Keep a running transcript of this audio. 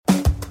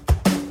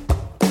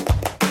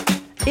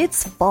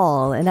It's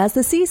fall, and as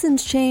the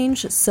seasons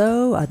change,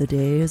 so are the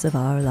days of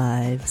our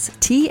lives.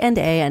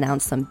 T&A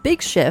announce some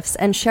big shifts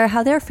and share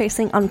how they're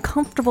facing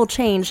uncomfortable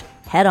change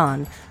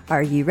head-on.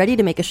 Are you ready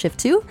to make a shift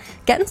too?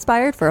 Get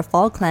inspired for a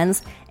fall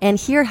cleanse and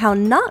hear how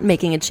not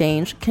making a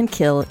change can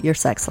kill your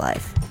sex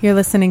life. You're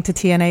listening to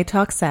T&A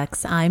Talk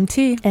Sex. I'm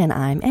T. And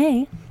I'm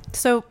A.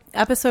 So,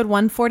 episode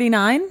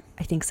 149?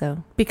 I think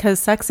so. Because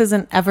sex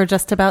isn't ever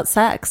just about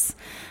sex.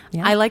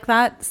 Yeah. I like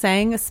that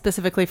saying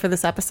specifically for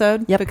this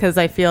episode because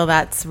I feel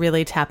that's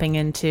really tapping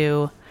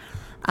into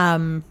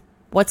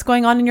what's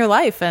going on in your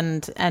life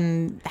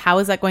and how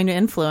is that going to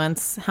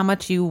influence how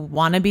much you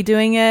want to be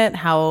doing it,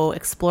 how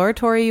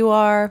exploratory you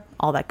are,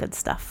 all that good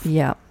stuff.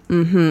 Yeah.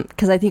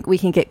 Because I think we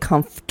can get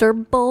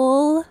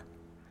comfortable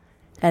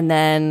and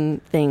then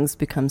things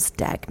become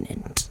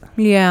stagnant.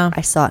 Yeah.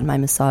 I saw it in my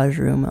massage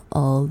room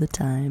all the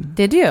time.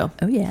 Did you?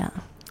 Oh, yeah.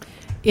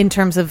 In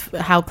terms of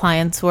how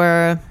clients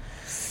were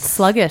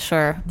sluggish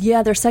or...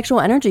 Yeah, their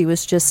sexual energy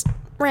was just...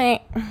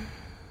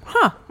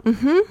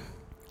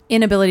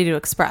 Inability to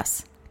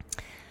express.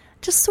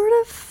 Just sort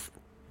of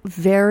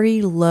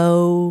very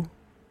low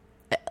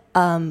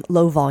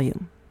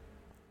volume.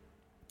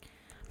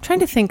 I'm trying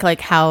to think like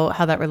how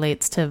that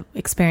relates to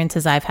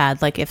experiences I've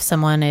had. Like if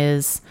someone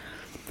is...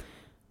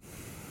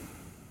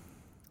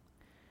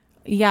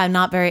 Yeah,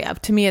 not very...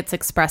 To me, it's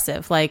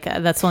expressive. Like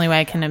that's the only way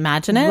I can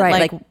imagine it.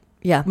 Right,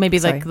 yeah. Maybe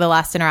like the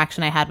last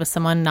interaction I had with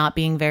someone not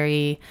being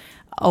very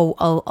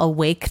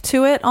awake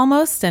to it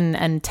almost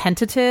and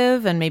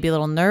tentative and maybe a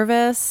little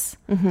nervous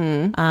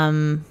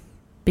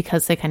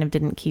because they kind of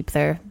didn't keep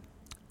their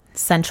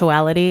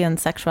sensuality and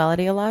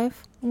sexuality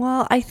alive.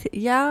 Well, I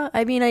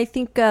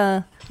think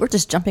we're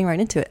just jumping right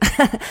into it.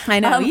 I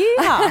know.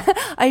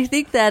 I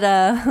think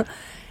that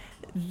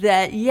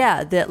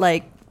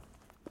like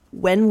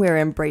when we're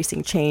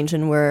embracing change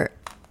and we're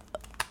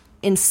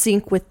in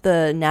sync with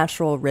the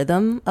natural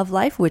rhythm of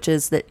life, which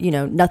is that,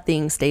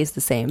 nothing stays the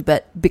same.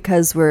 But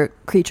because we're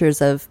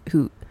creatures of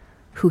who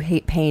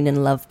hate pain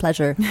and love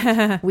pleasure,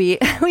 we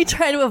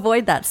try to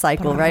avoid that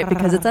cycle, right?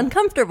 Because it's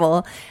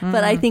uncomfortable.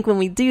 But I think when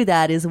we do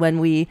that is when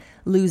we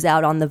lose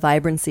out on the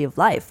vibrancy of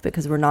life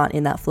because we're not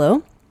in that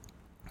flow.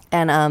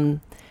 And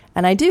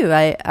I do.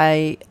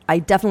 I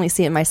definitely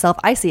see it in myself.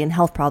 I see it in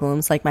health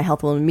problems. Like my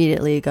health will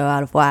immediately go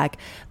out of whack.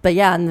 But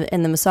yeah,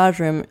 in the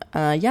massage room,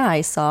 I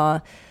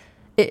saw...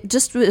 It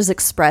just was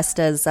expressed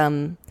as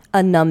a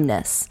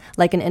numbness,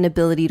 like an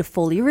inability to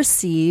fully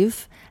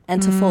receive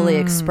and to fully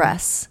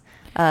express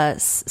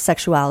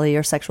sexuality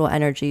or sexual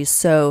energy.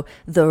 So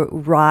the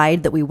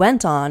ride that we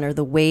went on or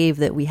the wave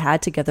that we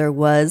had together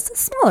was a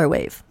smaller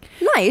wave.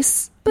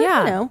 Nice,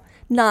 but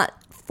not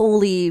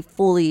fully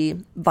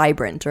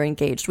vibrant or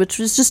engaged, which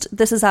was just,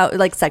 this is how,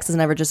 like, sex is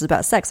never just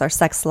about sex. Our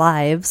sex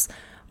lives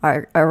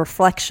are a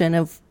reflection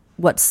of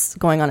what's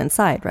going on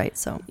inside, right?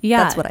 So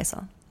that's what I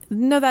saw.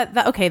 No,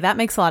 that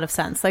makes a lot of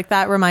sense. Like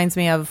that reminds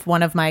me of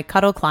one of my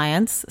cuddle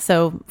clients.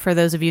 So for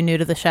those of you new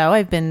to the show,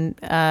 I've been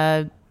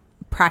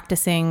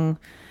practicing.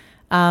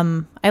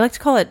 I like to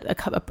call it a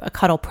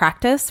cuddle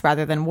practice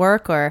rather than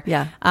work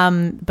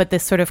but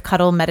this sort of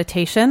cuddle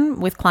meditation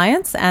with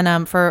clients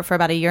and for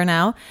about a year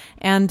now.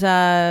 And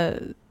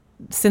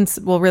since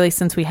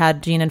we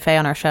had Jean and Faye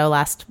on our show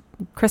last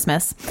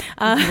Christmas,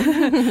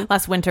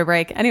 last winter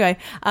break. Anyway,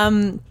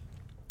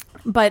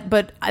 But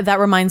that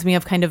reminds me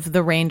of kind of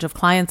the range of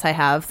clients I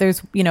have. There's,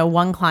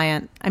 one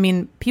client, I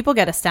mean, people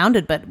get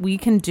astounded, but we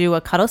can do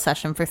a cuddle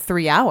session for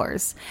 3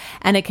 hours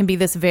and it can be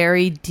this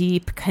very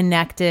deep,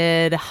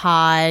 connected,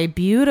 high,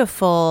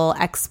 beautiful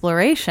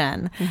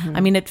exploration.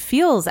 I mean, it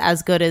feels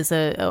as good as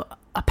a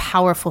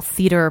powerful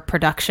theater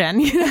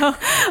production,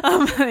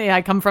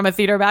 I come from a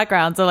theater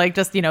background. So like,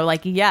 just,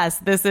 yes,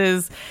 this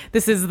is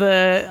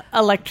the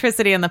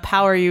electricity and the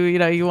power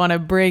you want to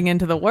bring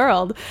into the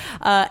world.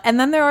 And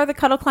then there are the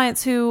cuddle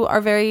clients who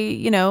are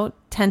very,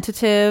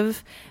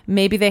 tentative.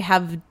 Maybe they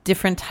have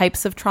different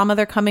types of trauma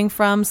they're coming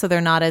from. So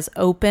they're not as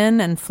open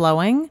and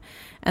flowing.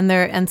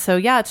 So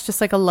it's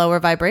just like a lower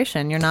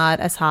vibration. You're not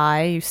as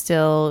high. You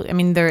still, I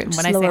mean,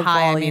 when I say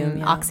high, volume,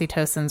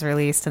 oxytocin's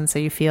released. And so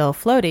you feel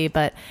floaty,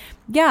 but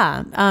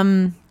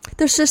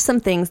there's just some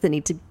things that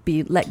need to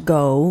be let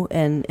go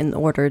and in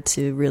order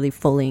to really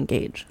fully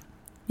engage.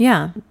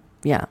 Yeah.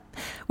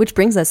 Which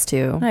brings us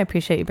to... I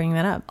appreciate you bringing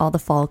that up. All the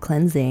fall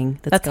cleansing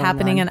that's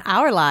happening on in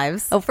our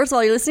lives. Oh, first of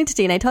all, you're listening to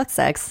T&A Talk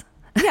Sex.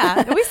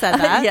 Yeah, we said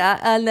that. Yeah,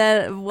 and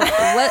then what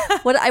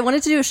I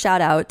wanted to do a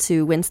shout out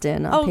to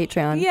Winston on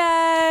Patreon.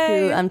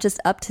 Yay! Who just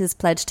upped his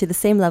pledge to the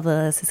same level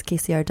as his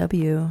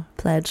KCRW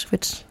pledge,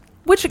 which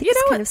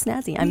is kind of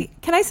snazzy.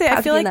 Can I say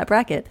I feel like in that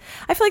bracket.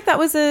 I feel like that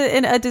was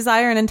a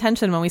desire and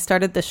intention when we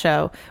started the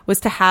show, was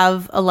to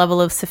have a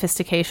level of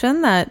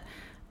sophistication that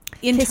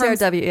in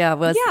KCRW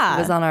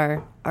was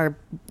on our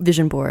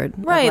vision board.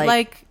 Right,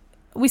 like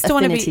we still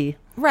want to be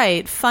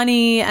right,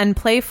 funny and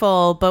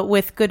playful, but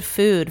with good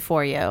food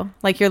for you.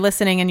 Like you're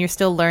listening and you're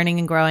still learning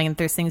and growing, and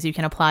there's things you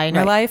can apply in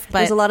your life. But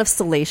there's a lot of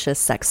salacious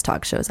sex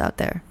talk shows out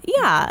there.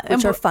 Yeah.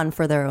 Which are fun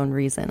for their own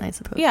reason, I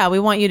suppose. Yeah, we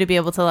want you to be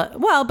able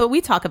to, but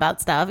we talk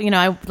about stuff. We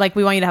want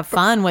you to have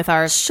fun with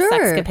our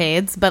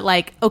sexcapades, but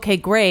like, okay,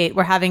 great,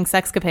 we're having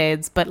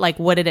sexcapades, but like,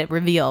 what did it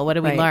reveal? What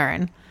did we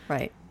learn?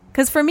 Right.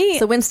 Because for me...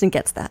 So Winston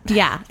gets that.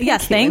 Yeah.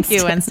 Thank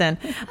you, Winston.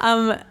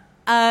 And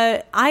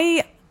our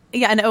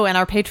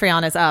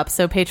Patreon is up.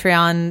 So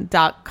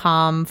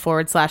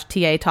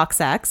patreon.com/TA Talk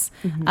Sex.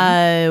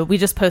 Mm-hmm. We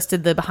just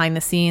posted the behind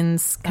the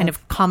scenes kind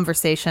of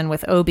conversation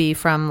with Obi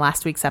from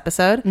last week's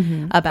episode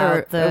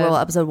about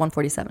episode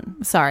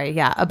 147. Sorry.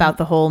 Yeah. About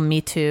the whole Me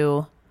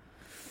Too.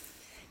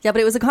 Yeah, but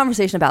it was a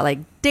conversation about like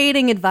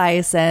dating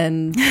advice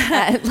and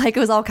like it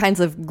was all kinds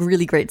of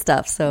really great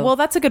stuff. So, well,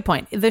 that's a good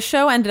point. The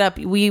show ended up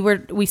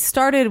we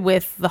started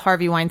with the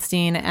Harvey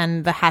Weinstein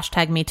and the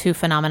hashtag Me Too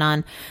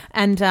phenomenon,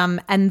 and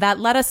that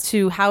led us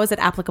to how is it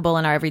applicable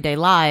in our everyday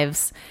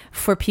lives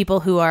for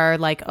people who are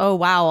like, oh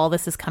wow, all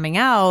this is coming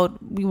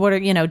out. What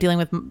are dealing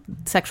with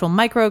sexual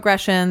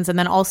microaggressions, and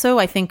then also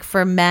I think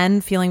for men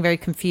feeling very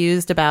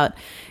confused about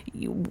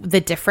the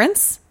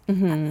difference.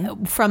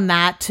 Mm-hmm. From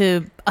that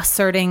to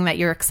asserting that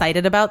you're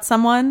excited about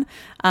someone,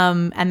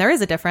 and there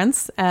is a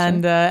difference,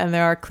 and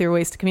there are clear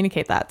ways to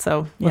communicate that.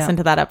 So listen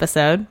to that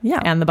episode,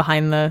 and the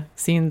behind the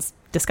scenes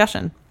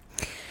discussion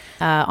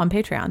on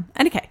Patreon.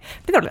 And okay,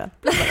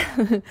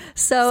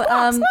 so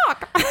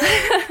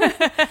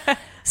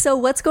so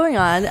what's going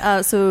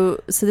on?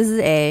 So this is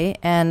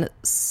and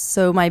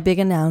so my big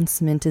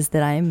announcement is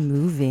that I'm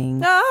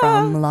moving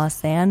from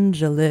Los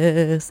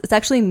Angeles. It's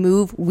actually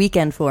move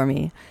weekend for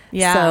me.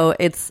 Yeah. So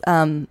it's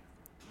I'm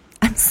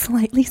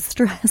slightly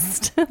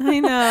stressed. I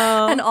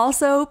know. And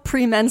also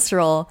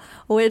premenstrual,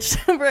 which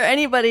for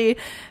anybody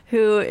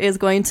who is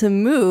going to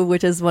move,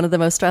 which is one of the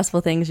most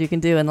stressful things you can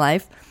do in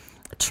life,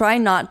 try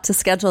not to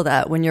schedule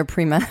that when you're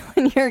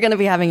when you're going to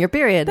be having your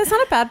period. That's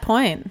not a bad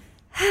point.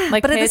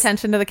 Like, pay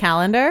attention to the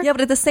calendar. Yeah,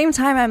 but at the same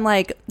time, I'm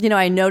like,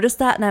 I noticed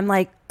that, and I'm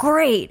like,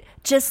 great,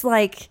 just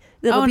like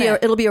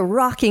it'll be a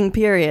rocking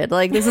period.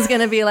 Like this is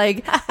gonna be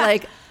like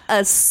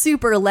a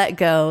super let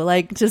go,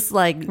 like just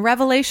like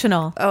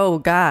revelational. Oh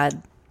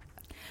God.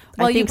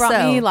 Well, you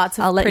brought me lots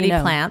of pretty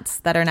plants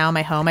that are now in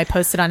my home. I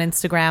posted on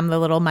Instagram the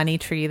little money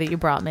tree that you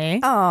brought me.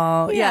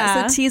 Oh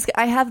yeah. So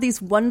I have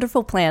these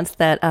wonderful plants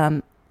that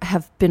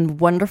have been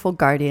wonderful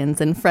guardians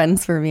and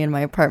friends for me in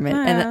my apartment.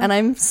 And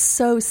I'm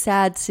so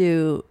sad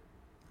to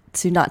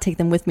not take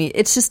them with me.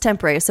 It's just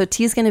temporary. So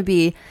T's going to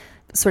be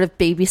sort of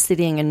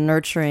babysitting and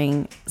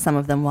nurturing some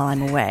of them while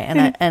I'm away.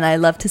 And I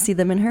love to see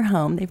them in her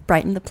home. They've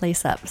brightened the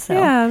place up. So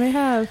yeah, they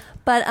have.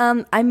 But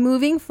I'm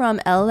moving from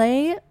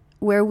LA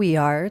where we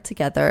are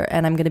together,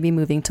 and I'm going to be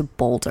moving to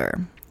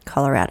Boulder,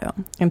 Colorado.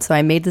 And so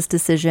I made this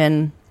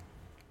decision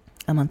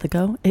a month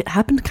ago. It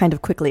happened kind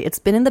of quickly. It's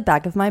been in the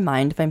back of my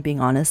mind, if I'm being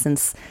honest,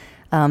 since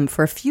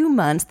for a few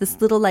months, this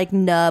little like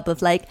nub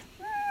of like,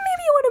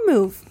 maybe you want to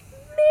move.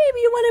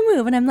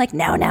 And I'm like,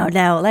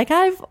 no. Like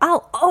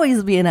I'll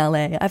always be in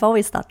LA. I've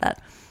always thought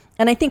that.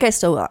 And I think I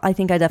still will. I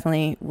think I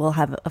definitely will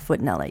have a foot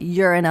in LA.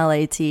 You're in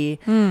LAT,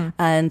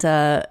 and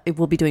it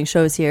will be doing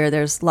shows here.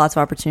 There's lots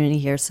of opportunity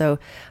here. So,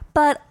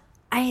 but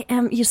I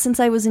am, since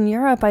I was in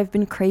Europe, I've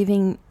been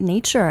craving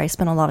nature. I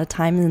spent a lot of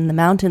time in the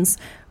mountains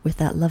with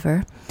that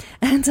lover.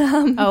 And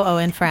in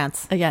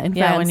France. In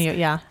France. When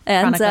you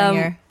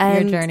chronicling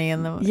your journey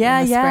in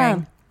the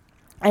spring.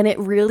 And it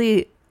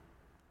really,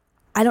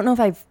 I don't know if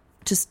I've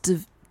just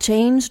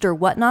changed or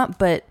whatnot,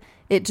 but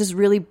it just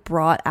really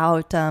brought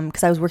out,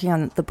 because I was working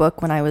on the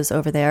book when I was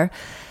over there,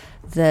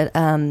 that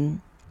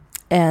and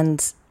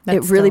that's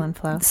it really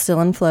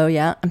still in flow.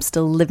 Yeah, I'm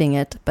still living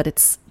it, but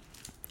it's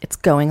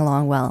going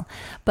along well.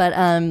 But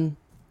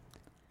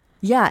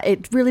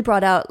it really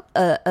brought out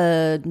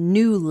a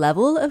new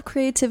level of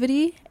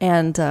creativity,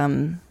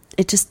 and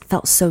it just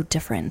felt so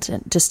different,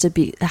 and just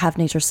to have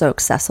nature so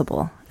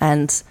accessible.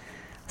 And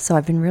so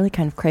I've been really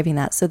kind of craving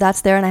that. So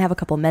that's there, and I have a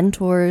couple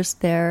mentors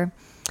there.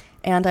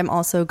 And I'm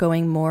also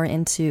going more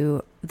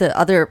into the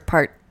other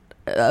part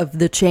of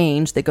the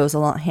change that goes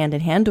along hand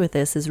in hand with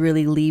this, is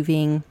really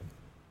leaving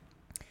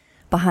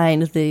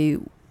behind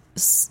the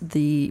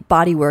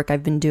body work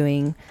I've been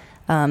doing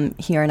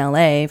here in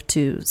LA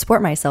to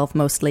support myself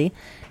mostly,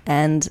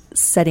 and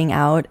setting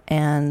out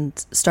and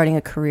starting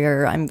a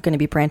career. I'm going to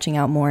be branching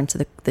out more into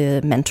the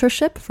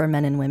mentorship for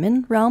men and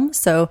women realm.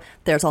 So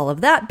there's all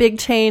of that big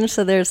change.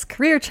 So there's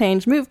career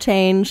change, move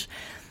change,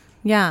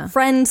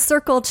 friend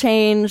circle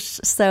change.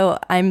 So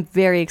I'm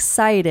very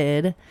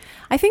excited.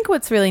 I think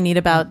what's really neat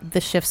about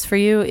the shifts for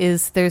you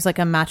is there's like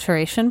a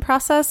maturation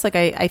process. Like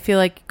I feel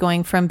like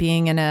going from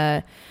being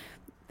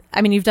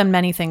you've done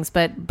many things,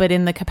 but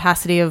in the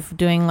capacity of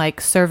doing like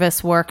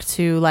service work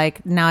to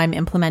like now I'm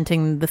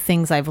implementing the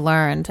things I've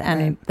learned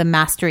and the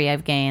mastery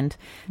I've gained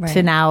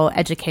to now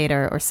educate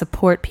or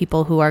support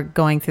people who are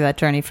going through that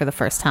journey for the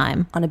first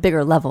time. On a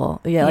bigger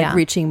level. Yeah, like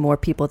reaching more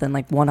people than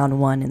like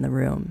one-on-one in the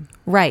room.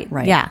 Right.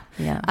 Yeah.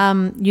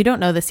 Yeah. You don't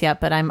know this yet,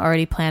 but I'm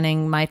already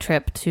planning my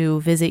trip to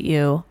visit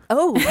you.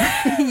 Oh,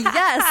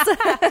 yes.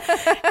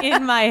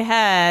 In my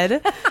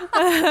head.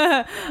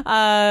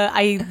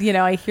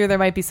 I hear there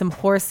might be some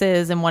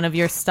horses in one of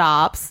your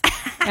stops.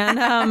 And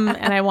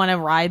I want to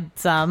ride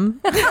some.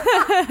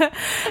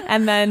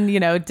 And then,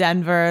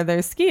 Denver,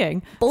 there's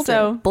skiing.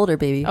 Boulder,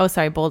 baby. Oh,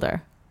 sorry,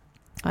 Boulder.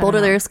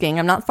 Boulder, there's skiing.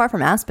 I'm not far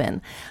from Aspen.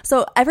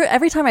 So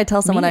every time I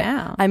tell someone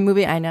I'm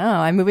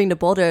moving to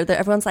Boulder,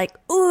 everyone's like,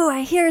 "Ooh,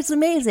 I hear it's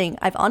amazing."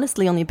 I've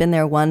honestly only been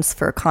there once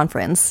for a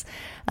conference.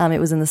 It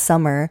was in the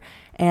summer,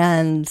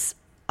 and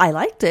I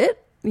liked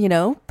it,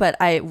 but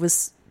I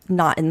was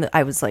not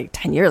I was like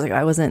 10 years ago.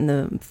 I wasn't in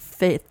the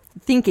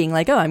thinking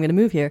like, "Oh, I'm going to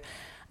move here."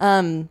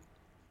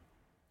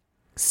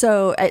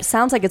 So it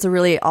sounds like it's a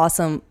really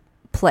awesome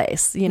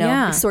place,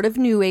 sort of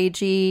new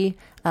agey,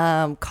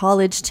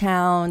 college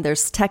town.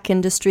 There's tech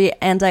industry,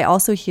 and I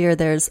also hear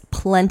there's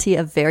plenty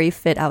of very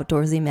fit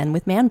outdoorsy men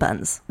with man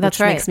buns. That's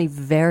which right. Makes me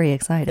very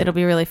excited. It'll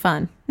be really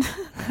fun.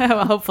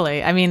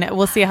 Hopefully. I mean,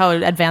 we'll see how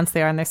advanced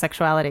they are in their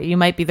sexuality. You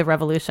might be the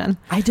revolution.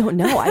 I don't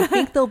know. I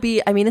think they'll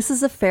be. I mean, this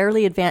is a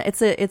fairly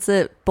advanced.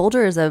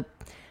 Boulder is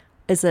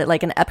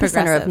like an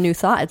epicenter of new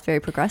thought. It's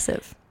very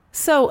progressive.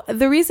 So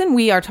the reason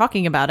we are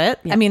talking about it,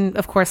 yeah. I mean,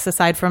 of course,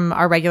 aside from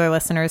our regular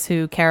listeners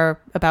who care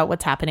about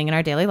what's happening in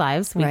our daily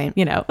lives, right.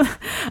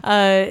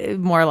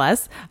 More or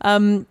less,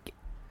 I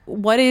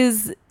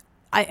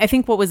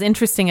think what was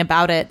interesting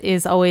about it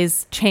is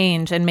always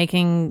change and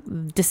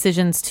making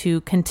decisions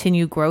to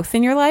continue growth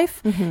in your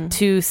life, mm-hmm.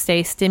 to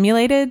stay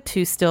stimulated,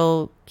 to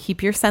still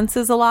keep your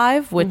senses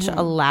alive, which mm-hmm.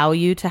 allow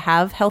you to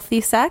have healthy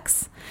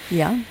sex.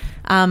 Yeah.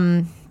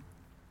 Do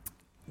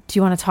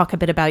you want to talk a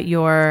bit about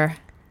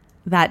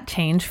that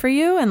change for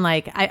you? And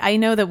I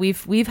know that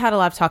we've had a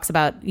lot of talks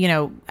about,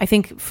 I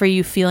think for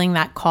you feeling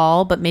that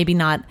call, but maybe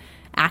not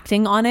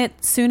acting on it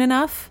soon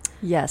enough.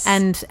 Yes.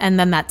 And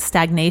then that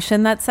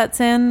stagnation that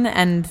sets in.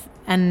 And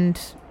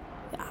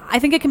I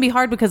think it can be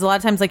hard because a lot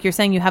of times, like you're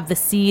saying, you have the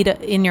seed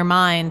in your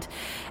mind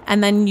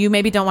and then you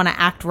maybe don't want to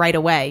act right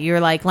away. You're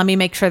like, let me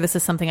make sure this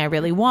is something I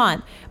really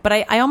want. But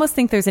I almost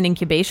think there's an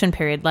incubation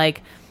period,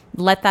 like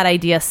let that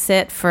idea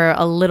sit for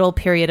a little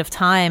period of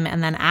time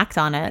and then act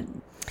on it.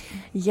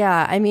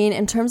 Yeah, I mean,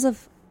 in terms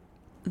of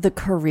the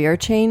career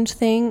change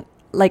thing,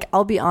 like,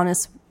 I'll be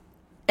honest,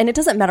 and it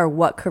doesn't matter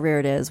what career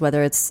it is,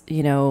 whether it's,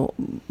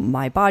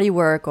 my body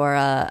work or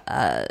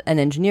an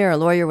engineer, a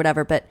lawyer,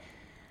 whatever, but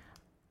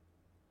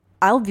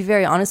I'll be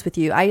very honest with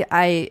you.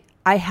 I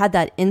had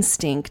that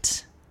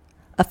instinct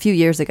a few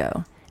years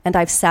ago, and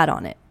I've sat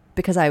on it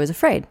because I was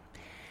afraid.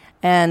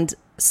 And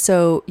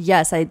so,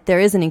 yes, there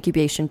is an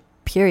incubation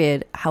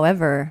period.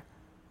 However,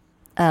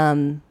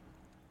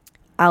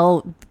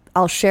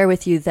 I'll share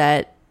with you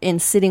that in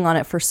sitting on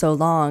it for so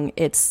long,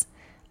 it's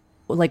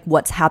like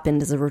what's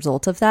happened as a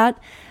result of that,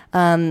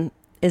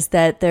 is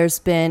that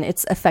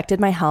it's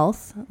affected my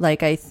health.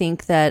 Like, I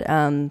think that,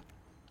 I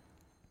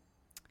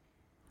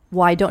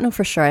don't know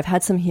for sure. I've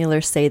had some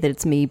healers say that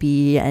it's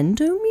maybe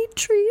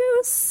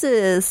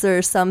endometriosis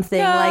or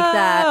something like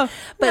that.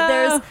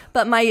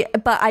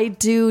 But I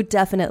do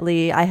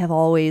definitely, I have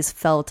always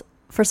felt,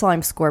 first of all,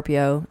 I'm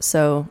Scorpio,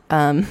 so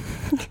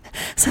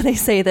so they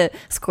say that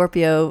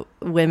Scorpio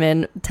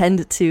women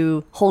tend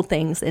to hold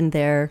things in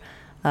their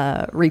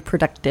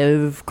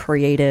reproductive,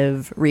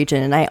 creative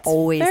region, and I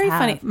always very have.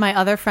 Funny. My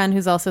other friend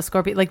who's also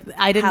Scorpio,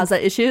 has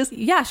that issues.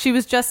 Yeah, she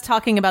was just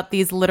talking about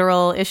these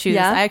literal issues.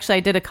 Yeah? I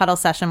did a cuddle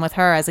session with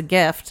her as a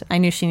gift. I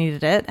knew she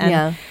needed it,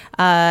 and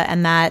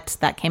and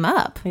that came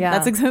up. Yeah,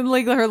 that's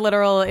exactly her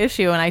literal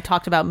issue. And I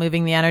talked about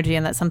moving the energy,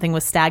 and that something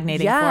was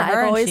stagnating for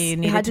her, and she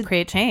needed to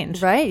create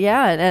change. Right?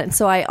 Yeah, and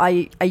so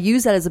I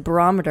use that as a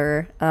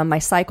barometer, my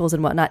cycles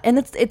and whatnot.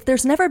 And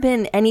there's never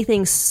been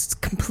anything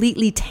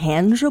completely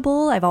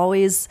tangible.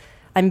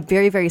 I'm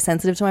very, very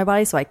sensitive to my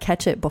body, so I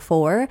catch it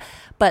before.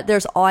 But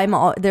there's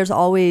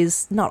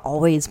always, not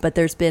always, but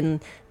there's been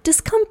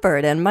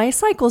discomfort, and my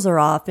cycles are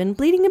off, and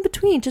bleeding in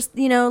between. Just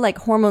like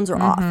hormones are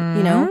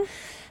mm-hmm. off.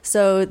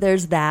 So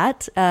there's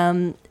that.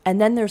 And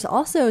then there's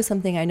also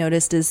something I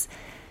noticed is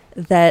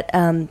that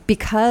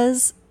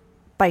because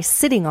by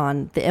sitting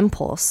on the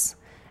impulse,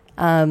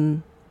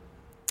 I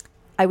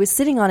was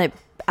sitting on it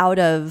out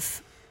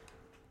of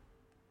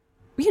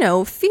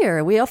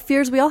fear. We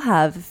all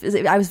have.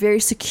 I was very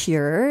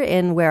secure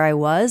in where I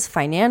was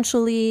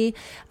financially.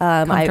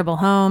 Comfortable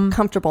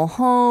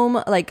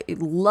home. Like,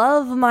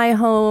 love my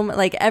home.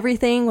 Like,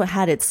 everything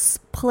had its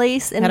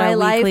place in my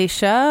life. Weekly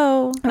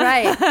show.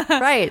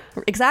 Right.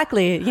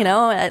 Exactly.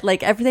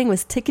 Like, everything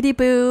was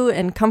tickety-boo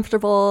and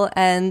comfortable,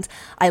 and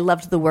I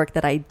loved the work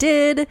that I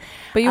did.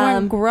 But you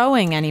weren't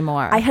growing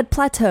anymore. I had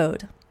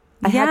plateaued.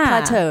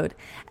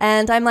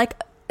 And I'm like,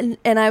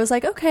 and I was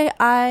like, okay,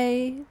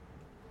 I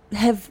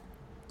have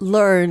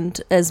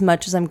learned as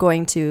much as I'm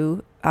going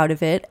to out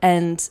of it.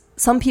 And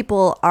some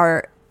people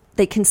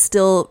they can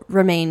still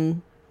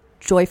remain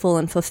joyful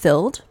and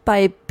fulfilled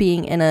by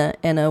being in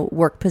a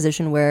work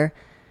position where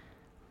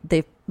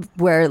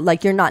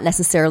like, you're not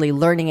necessarily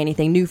learning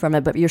anything new from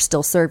it, but you're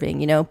still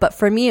serving, But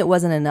for me, it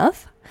wasn't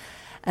enough.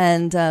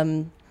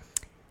 And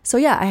so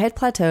yeah, I had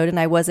plateaued and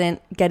I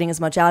wasn't getting as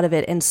much out of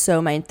it, and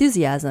so my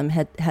enthusiasm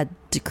had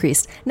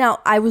decreased. Now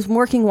I was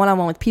working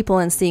one-on-one with people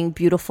and seeing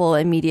beautiful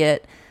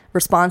immediate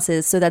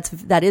responses, so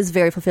that is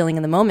very fulfilling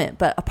in the moment.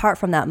 But apart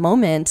from that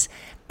moment,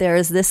 there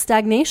is this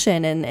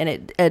stagnation,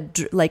 and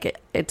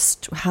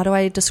it's how do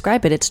I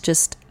describe it? It's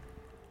just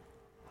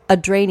a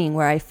draining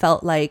where I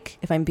felt like,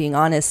 if I'm being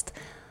honest,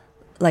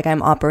 like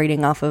I'm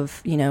operating off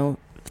of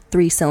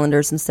 3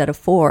 cylinders instead of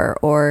 4,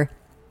 or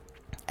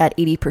at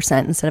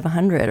 80% instead of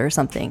 100 or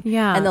something.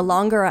 Yeah. And the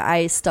longer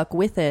I stuck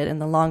with it and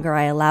the longer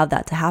I allowed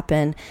that to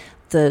happen,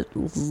 the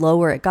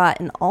lower it got.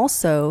 And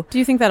also, do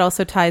you think that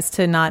also ties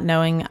to not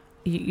knowing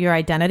your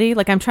identity?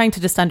 Like, I'm trying to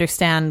just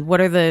understand,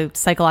 what are the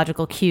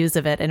psychological cues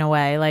of it in a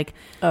way? Like,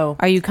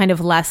 are you kind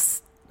of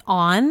less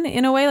on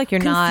in a way? Like,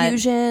 you're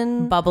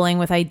confusion, not bubbling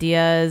with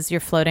ideas, you're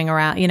floating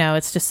around,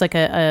 it's just like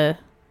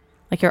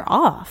like you're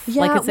off.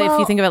 Yeah, like, if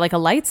you think of it like a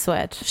light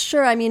switch.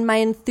 Sure. I mean, my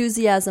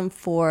enthusiasm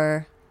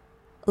for,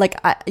 like,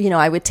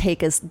 I would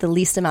take as the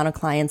least amount of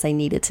clients I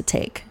needed to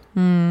take.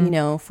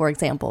 For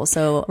example.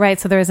 So right,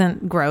 so there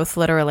isn't growth,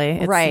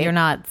 literally. Right, you're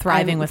not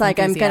thriving with like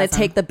enthusiasm. I'm going to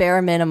take the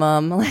bare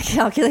minimum, like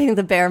calculating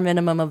the bare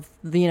minimum of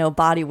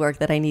body work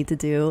that I need to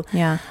do.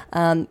 Yeah.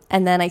 And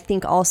then I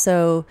think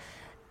also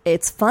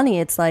it's funny.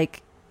 It's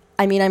like,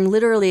 I mean,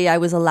 I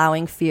was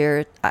allowing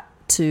fear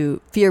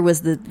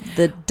was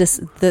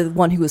the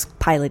one who was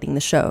piloting the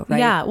show, right?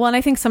 Yeah. Well, and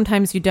I think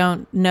sometimes you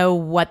don't know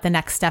what the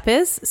next step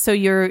is, so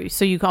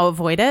you go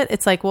avoid it.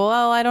 It's like,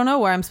 well, I don't know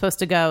where I'm supposed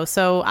to go,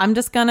 so I'm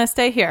just gonna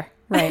stay here.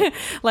 Right.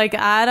 Like,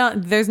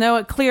 there's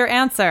no clear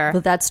answer.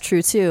 But that's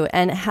true too.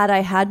 And had I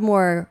had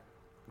more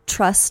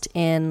trust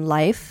in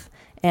life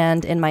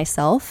and in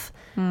myself,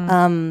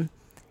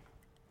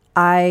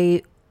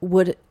 I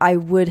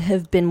would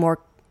have been more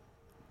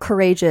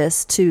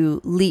courageous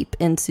to leap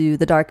into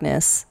the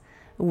darkness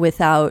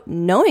without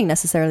knowing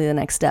necessarily the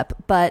next step.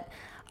 But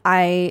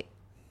I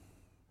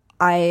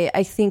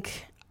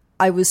think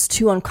I was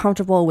too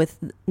uncomfortable with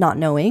not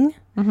knowing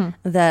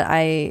that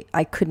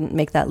I couldn't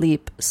make that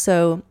leap.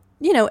 So,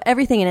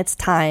 everything in its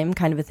time,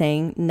 kind of a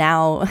thing.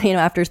 Now,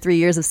 after 3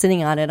 years of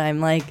sitting on it, I'm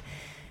like,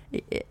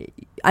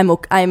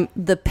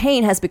 the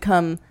pain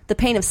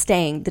of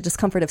staying, the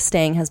discomfort of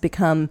staying has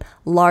become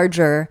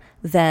larger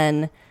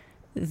than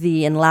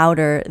and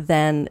louder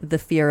than the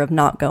fear of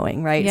not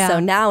going. Right. Yeah. So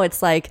now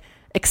it's like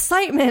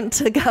excitement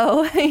to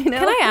go. Can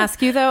I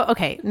ask you though?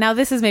 Okay, now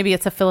it's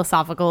a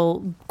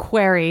philosophical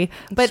query,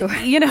 but sure.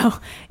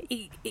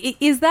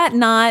 Is that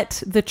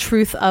not the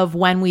truth of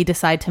when we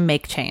decide to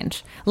make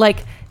change?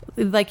 Like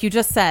you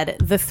just said,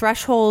 the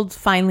threshold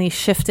finally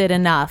shifted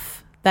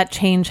enough that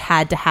change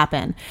had to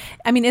happen.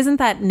 I mean, isn't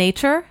that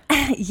nature?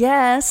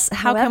 Yes.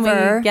 How can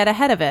we get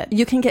ahead of it?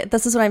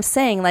 This is what I'm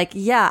saying. Like,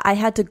 yeah, I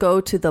had to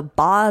go to the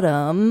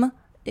bottom,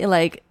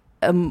 like,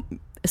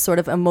 sort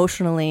of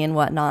emotionally and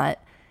whatnot,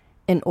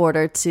 in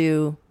order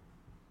to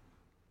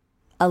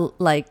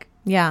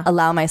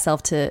allow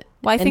myself to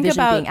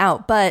envision being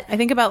out. But I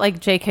think about like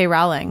J.K.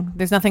 Rowling.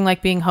 There's nothing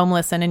like being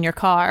homeless and in your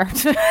car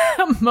to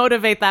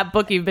motivate that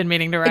book you've been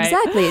meaning to write.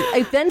 Exactly.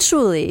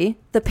 Eventually,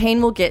 the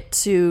pain will get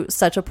to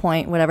such a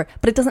point, whatever,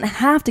 but it doesn't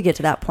have to get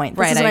to that point.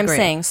 This is what I'm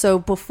saying. So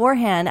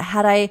beforehand,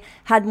 had I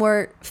had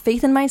more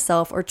faith in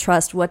myself or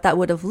trust, what that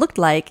would have looked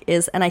like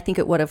and I think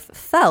it would have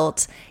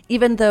felt,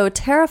 even though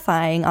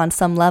terrifying on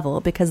some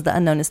level, because the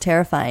unknown is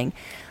terrifying,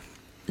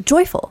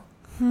 joyful,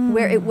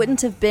 where it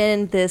wouldn't have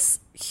been this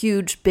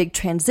huge, big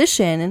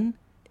transition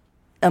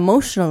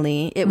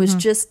emotionally. It was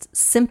just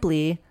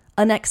simply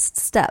a next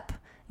step,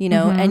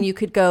 and you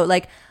could go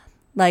like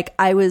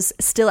I was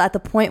still at the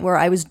point where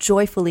I was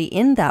joyfully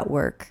in that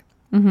work.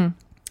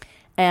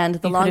 And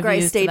the longer I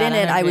stayed in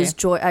it, I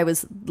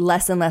was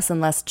less and less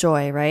and less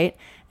joy. Right.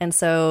 And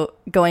so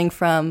going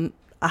from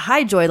a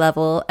high joy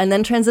level and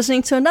then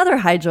transitioning to another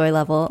high joy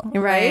level.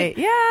 Right.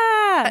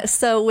 Yeah.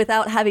 So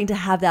without having to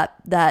have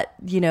that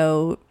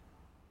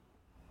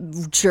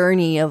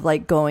journey of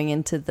like going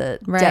into the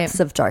depths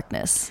of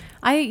darkness.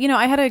 I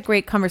had a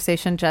great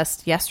conversation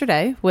just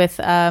yesterday with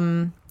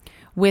an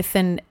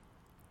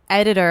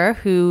editor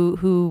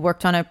who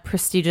worked on a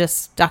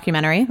prestigious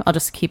documentary. I'll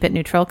just keep it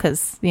neutral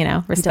because,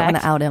 respect. You don't want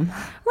to out him.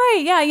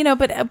 Right. Yeah.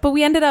 But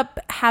we ended up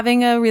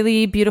having a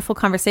really beautiful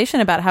conversation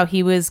about how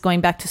he was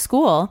going back to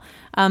school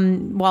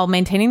while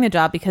maintaining the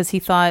job, because he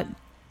thought,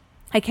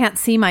 I can't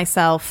see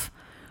myself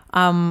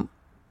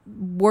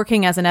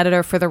working as an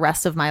editor for the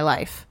rest of my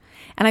life.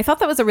 And I thought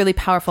that was a really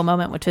powerful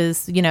moment, which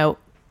is,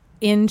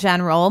 in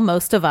general,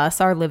 most of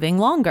us are living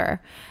longer,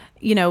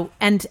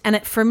 and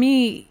for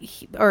me,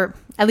 or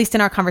at least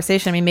in our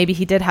conversation, I mean, maybe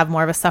he did have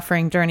more of a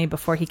suffering journey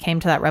before he came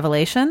to that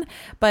revelation.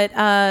 But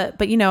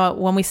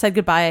when we said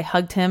goodbye, I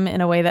hugged him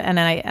in a way that, and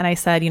I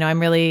said, I'm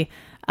really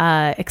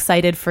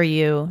excited for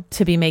you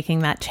to be making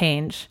that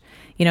change,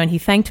 and he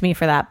thanked me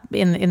for that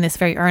in this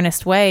very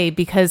earnest way,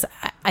 because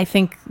I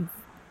think,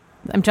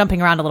 I'm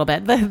jumping around a little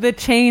bit. The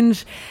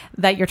change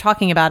that you're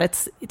talking about,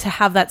 it's to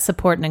have that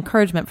support and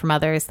encouragement from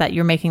others that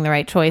you're making the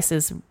right choice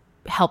is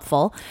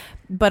helpful.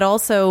 But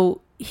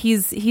also,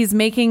 he's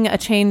making a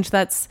change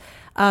that's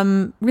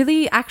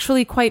really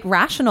actually quite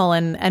rational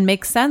and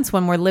makes sense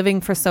when we're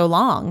living for so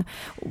long.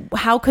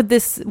 How could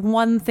this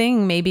one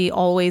thing maybe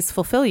always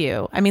fulfill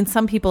you? I mean,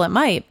 some people it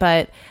might,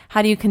 but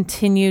how do you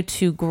continue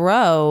to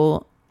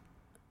grow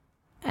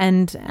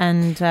and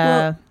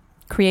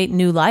create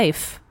new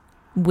life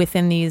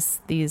within these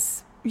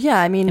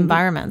I mean,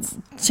 environments?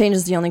 Change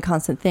is the only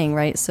constant thing,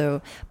 right?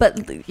 So, but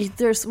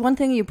there's one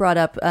thing you brought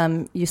up.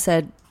 You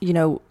said,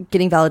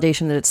 getting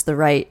validation that it's the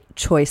right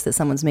choice that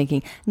someone's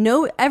making.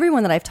 No,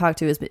 everyone that I've talked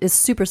to is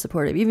super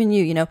supportive. Even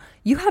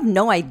you have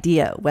no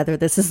idea whether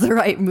this is the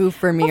right move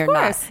for me or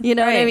not. You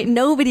know what I mean?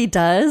 Nobody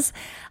does.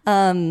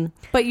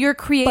 But you're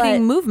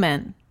creating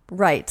movement.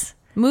 Right.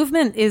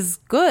 Movement is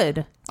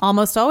good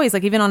almost always,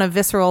 like even on a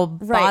visceral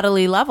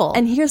bodily level.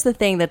 And here's the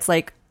thing that's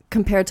like,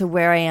 compared to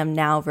where I am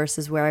now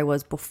versus where I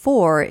was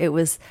before, it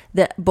was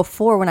that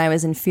before, when I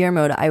was in fear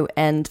mode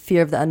and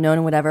fear of the unknown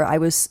and whatever,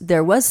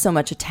 there was so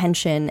much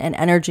attention and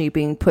energy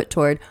being put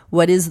toward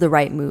what is the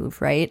right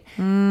move, right?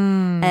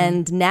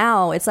 And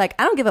now it's like,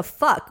 I don't give a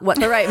fuck what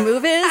the right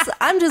move is.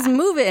 I'm just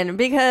moving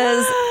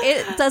because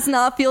it does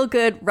not feel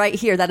good right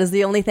here. That is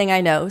the only thing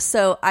I know.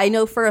 So I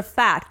know for a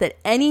fact that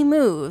any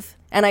move,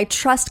 and I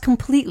trust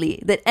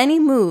completely that any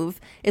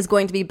move is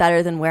going to be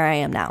better than where I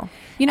am now.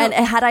 And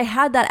had I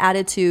had that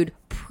attitude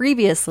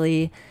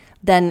previously,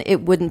 then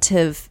it wouldn't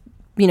have,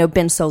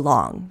 been so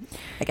long,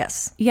 I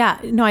guess. Yeah.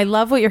 No, I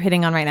love what you're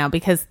hitting on right now,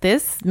 because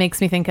this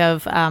makes me think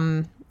of,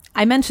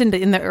 I mentioned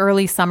in the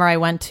early summer, I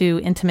went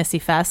to Intimacy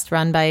Fest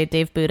run by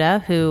Dave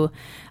Buddha, who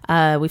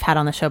we've had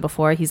on the show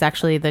before. He's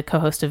actually the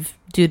co-host of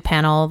Dude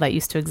Panel that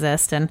used to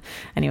exist. And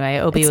anyway,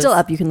 Obi it's still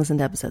up. You can listen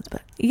to episodes,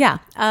 but yeah.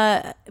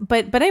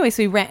 But anyway,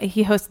 so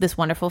he hosted this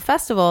wonderful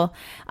festival.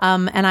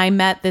 And I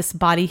met this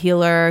body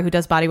healer who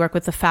does body work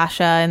with the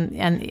fascia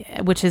and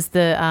which is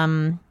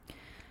the,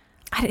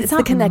 it's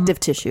the connective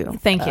tissue.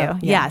 Thank you.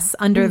 Yes.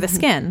 Under the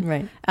skin.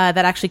 Right. That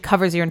actually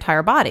covers your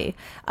entire body.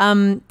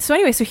 So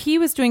anyway, so he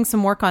was doing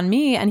some work on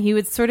me, and he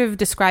would sort of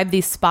describe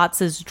these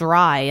spots as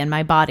dry in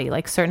my body,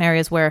 like certain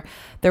areas where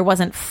there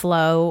wasn't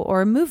flow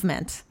or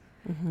movement.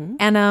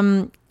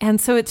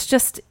 And so it's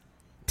just,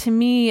 to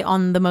me,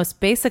 on the most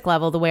basic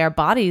level, the way our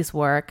bodies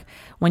work,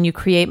 when you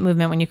create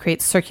movement, when you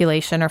create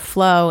circulation or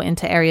flow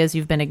into areas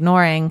you've been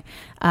ignoring,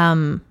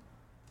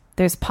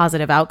 there's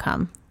positive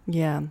outcome.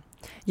 Yeah.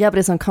 Yeah, but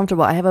it's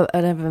uncomfortable. I have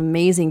an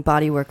amazing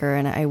body worker,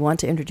 and I want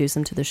to introduce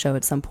him to the show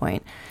at some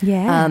point.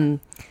 Yeah.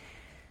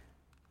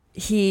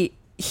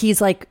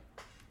 He's like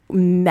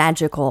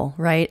magical,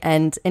 right?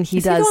 And he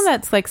Is does. he the one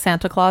that's like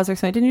Santa Claus or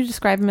something? Didn't you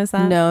describe him as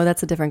that? No,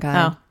 that's a different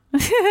guy. Oh.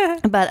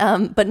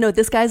 But no,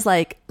 this guy's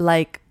like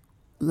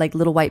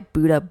little white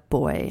Buddha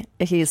boy.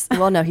 He's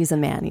a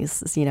man. He's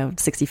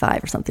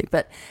 65 or something.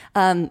 But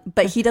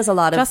he does a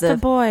lot just of a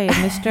boy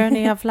in this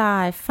journey of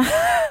life.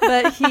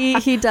 But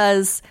he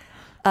does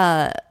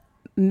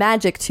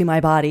magic to my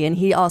body, and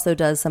he also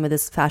does some of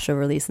this fascia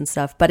release and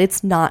stuff, but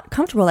it's not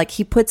comfortable. Like,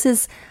 he puts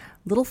his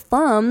little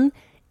thumb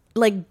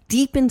like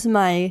deep into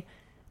my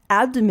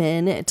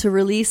abdomen to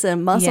release a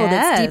muscle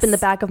that's deep in the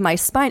back of my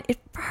spine. It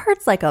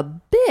hurts like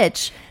a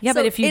bitch. Yeah,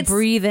 but if you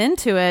breathe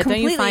into it, don't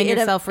you find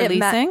yourself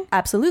releasing?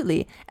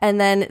 Absolutely. And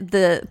then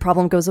the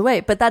problem goes away.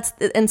 But that's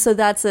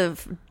a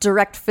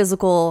direct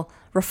physical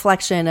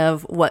reflection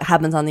of what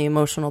happens on the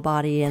emotional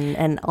body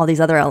and all these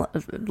other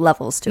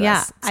levels to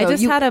us. So I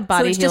just had a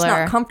body so it's healer. just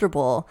not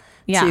comfortable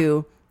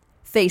to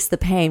face the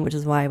pain, which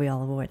is why we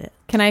all avoid it.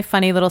 Can I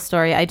funny little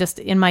story?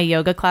 In my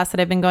yoga class that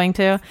I've been going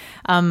to,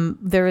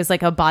 there was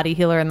like a body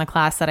healer in the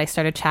class that I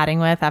started chatting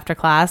with after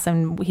class,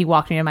 and he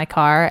walked me to my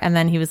car, and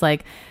then he was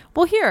like,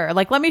 well, here,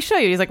 like, let me show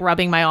you. He's like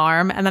rubbing my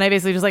arm, and then I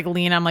basically just like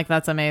lean. I'm like,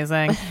 that's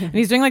amazing. And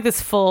he's doing like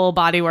this full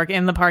body work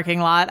in the parking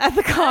lot at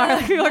the car.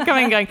 Like, people are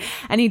coming and going.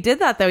 And he did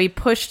that though. He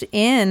pushed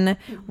in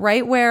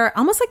right where,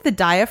 almost like the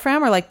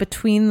diaphragm, or like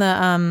between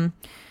the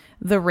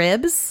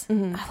ribs.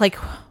 Like,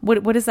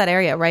 what is that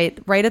area? Right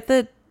at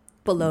the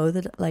below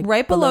the like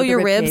right below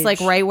your ribs, cage. Like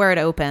right where it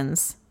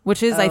opens,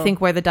 which is I think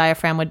where the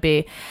diaphragm would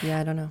be. Yeah,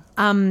 I don't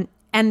know.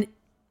 And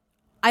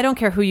I don't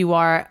care who you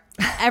are.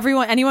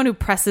 Anyone who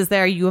presses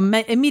there, you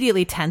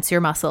immediately tense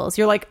your muscles.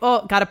 You're like,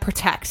 oh, gotta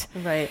protect.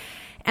 Right.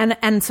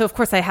 And so of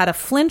course I had a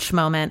flinch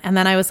moment, and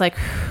then I was like,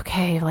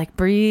 okay, like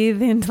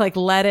breathe and like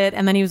let it.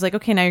 And then he was like,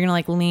 okay, now you're gonna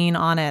like lean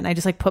on it. And I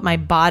just like put my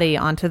body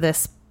onto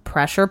this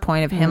pressure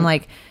point of him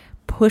like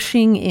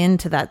pushing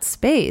into that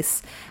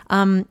space.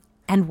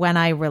 And when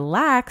I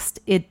relaxed,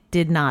 it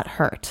did not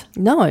hurt.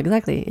 No,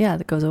 exactly. Yeah,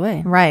 that goes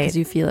away. Right. Because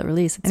you feel it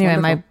release. It's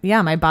anyway,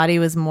 wonderful. my body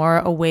was more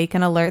awake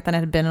and alert than it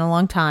had been in a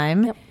long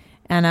time. Yep.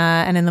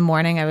 And in the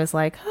morning I was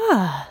like,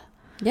 ah.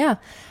 Yeah.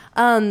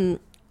 I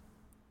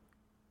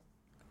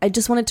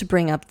just wanted to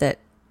bring up that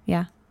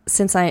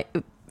since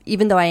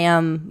even though I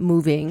am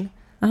moving,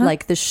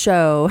 like the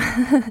show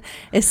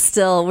we're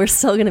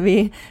still going to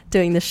be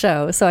doing the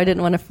show. So I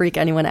didn't want to freak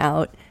anyone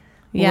out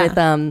with,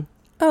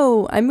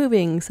 oh, I'm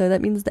moving, so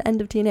that means the end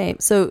of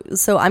TNA.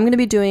 So I'm going to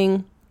be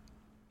doing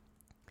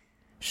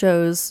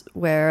shows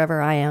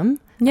wherever I am.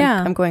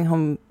 Yeah. I'm going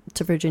home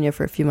to Virginia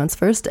for a few months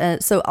first.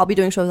 And so I'll be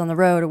doing shows on the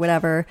road or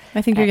whatever.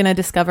 I think you're going to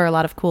discover a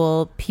lot of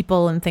cool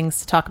people and things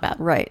to talk about.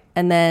 Right.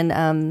 And then,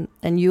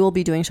 and you will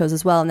be doing shows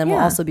as well. And then we'll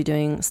also be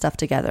doing stuff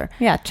together.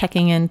 Yeah.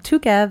 Checking in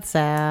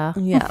together.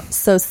 Yeah.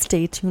 So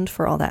stay tuned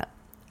for all that.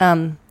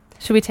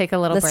 Should we take a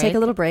little break? Let's take a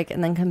little break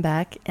and then come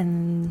back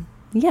and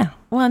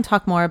We'll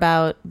talk more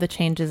about the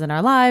changes in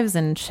our lives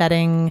and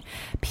shedding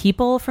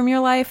people from your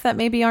life that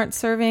maybe aren't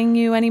serving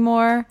you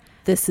anymore.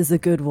 This is a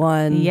good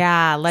one.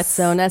 Yeah.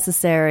 So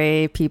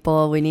necessary,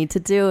 people. We need to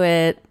do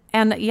it.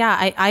 And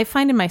I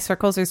find in my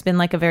circles, there's been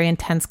like a very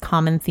intense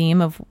common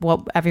theme of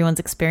what everyone's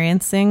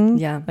experiencing.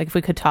 Yeah. Like if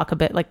we could talk a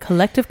bit like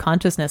collective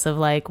consciousness of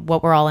like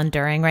what we're all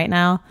enduring right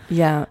now.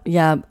 Yeah.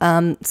 Yeah.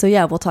 So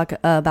we'll talk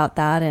about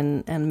that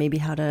and maybe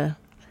how to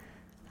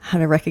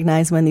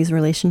recognize when these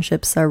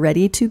relationships are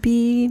ready to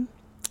be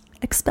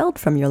expelled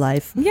from your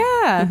life.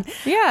 Yeah.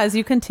 As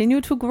you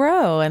continue to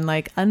grow and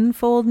like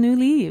unfold new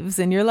leaves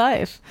in your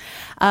life.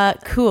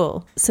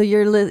 Cool. So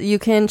you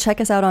can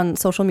check us out on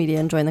social media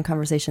and join the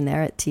conversation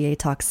there at TA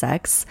Talk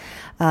Sex.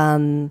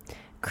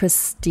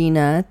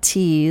 Christina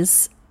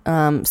T's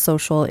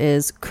social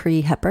is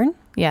Cree Hepburn.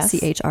 Yes.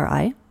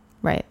 CHRI.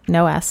 Right.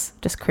 No S,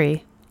 just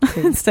Cree.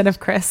 Instead of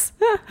Chris.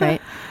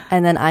 Right.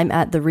 And then I'm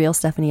at The Real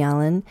Stephanie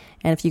Allen.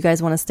 And if you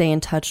guys want to stay in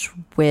touch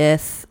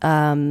with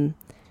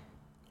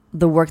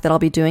the work that I'll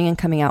be doing and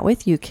coming out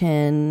with, you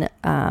can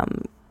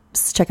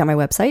check out my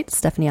website,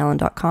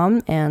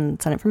 stephanieallen.com,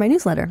 and sign up for my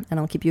newsletter. And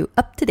I'll keep you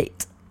up to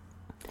date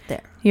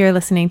there. You're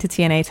listening to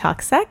TNA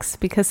Talk Sex,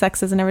 because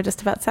sex is never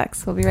just about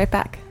sex. We'll be right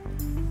back.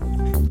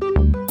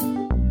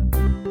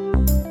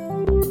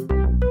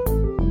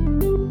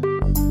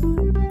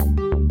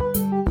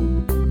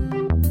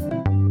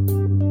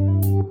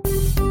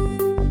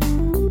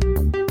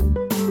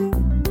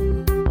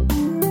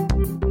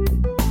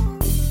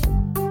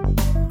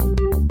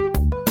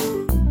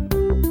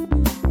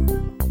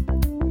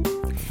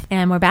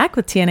 And we're back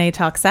with TNA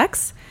Talk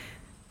Sex.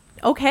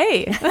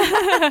 Okay.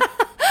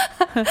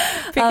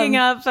 Picking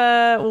up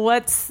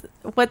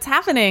what's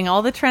happening,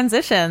 all the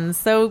transitions.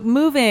 So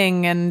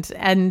moving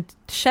and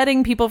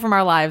shedding people from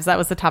our lives. That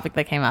was the topic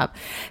that came up.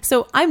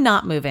 So I'm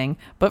not moving.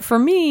 But for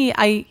me,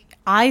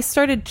 I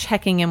started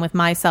checking in with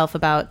myself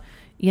about,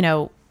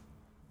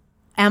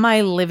 am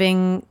I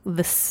living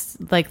this,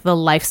 like the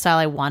lifestyle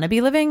I want to be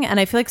living? And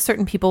I feel like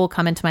certain people will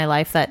come into my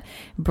life that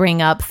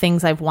bring up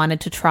things I've wanted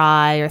to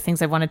try or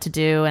things I've wanted to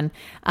do.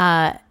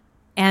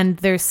 And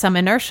there's some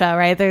inertia,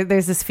 right?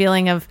 There's this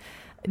feeling of,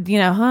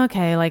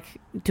 okay, like,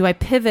 do I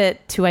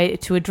pivot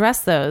to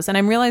address those? And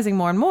I'm realizing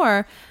more and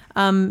more,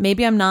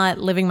 maybe I'm not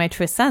living my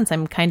truest sense.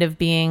 I'm kind of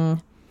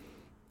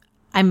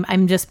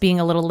I'm just being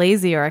a little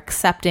lazy or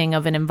accepting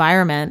of an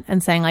environment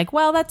and saying like,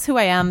 well, that's who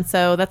I am.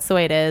 So that's the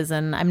way it is.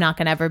 And I'm not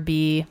going to ever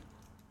be,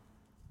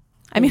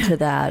 into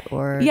that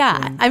or.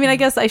 Yeah. I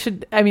guess I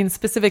should,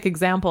 specific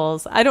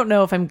examples. I don't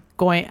know if I'm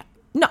going,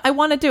 no, I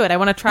want to do it. I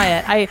want to try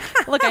it. I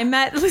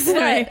met this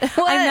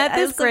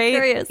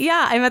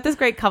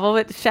great couple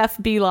with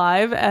Chef B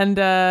Live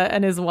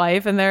and his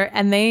wife,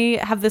 and they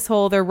have this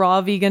whole, they're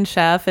raw vegan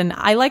chef. And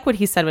I like what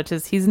he said, which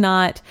is he's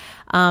not,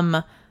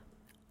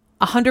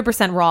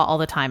 100% raw all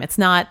the time. It's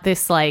not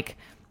this like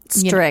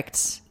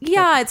strict.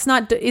 It's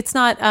not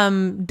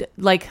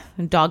like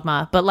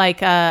dogma, but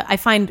like I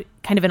find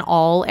kind of in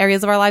all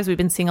areas of our lives, we've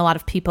been seeing a lot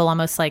of people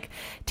almost like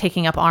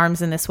taking up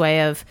arms in this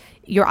way of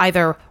you're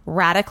either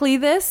radically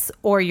this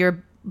or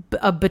you're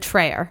a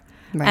betrayer.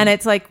 Right. And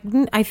it's like,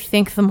 I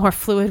think the more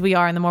fluid we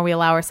are and the more we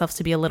allow ourselves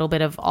to be a little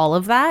bit of all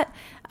of that,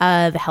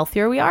 the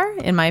healthier we are,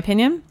 in my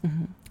opinion.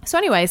 Mm-hmm. So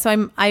anyway,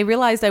 I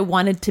realized I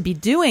wanted to be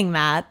doing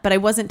that, but I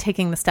wasn't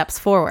taking the steps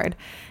forward.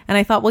 And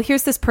I thought, well,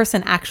 here's this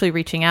person actually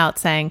reaching out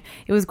saying,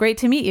 it was great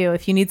to meet you.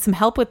 If you need some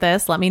help with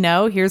this, let me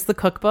know. Here's the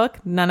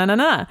cookbook. No. And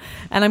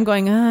I'm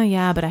going, oh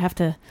yeah, but I have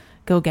to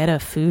go get a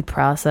food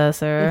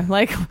processor.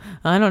 Like,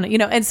 I don't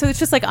know, and so it's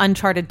just like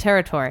uncharted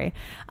territory.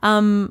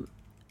 And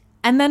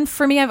then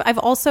for me, I've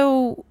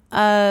also,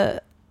 I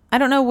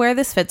don't know where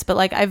this fits, but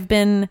like I've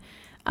been,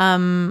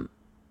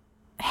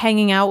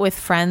 hanging out with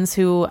friends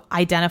who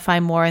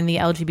identify more in the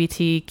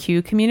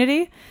LGBTQ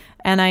community.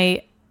 And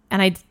I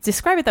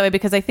describe it that way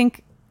because I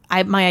think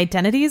my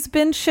identity has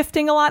been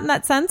shifting a lot in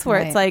that sense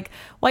where It's like,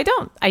 well, I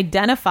don't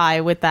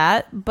identify with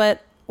that,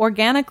 but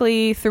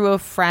organically through a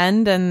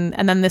friend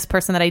and then this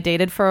person that I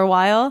dated for a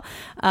while,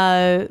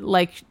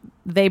 like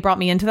they brought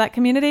me into that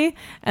community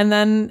and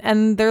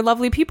they're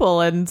lovely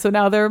people. And so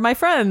now they're my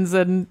friends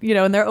and,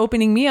 and they're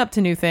opening me up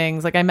to new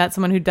things. Like I met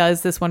someone who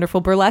does this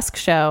wonderful burlesque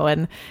show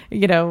and,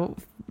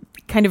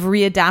 kind of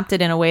readapted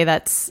in a way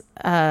that's,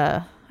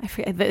 I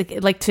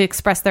forget, like to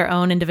express their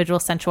own individual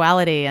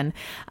sensuality. And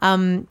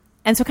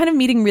so kind of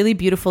meeting really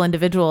beautiful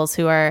individuals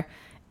who are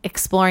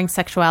exploring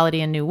sexuality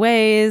in new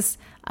ways.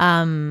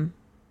 I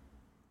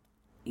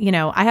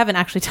haven't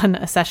actually done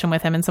a session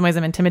with him. In some ways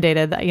I'm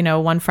intimidated.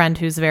 One friend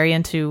who's very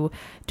into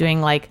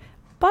doing like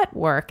butt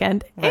work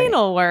and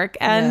anal work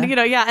and,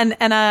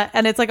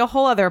 and it's like a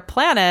whole other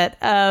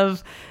planet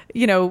of,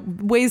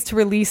 ways to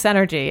release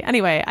energy.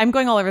 Anyway, I'm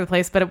going all over the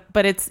place,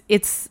 but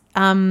it's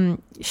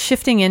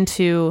shifting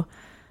into,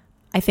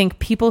 I think,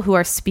 people who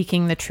are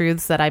speaking the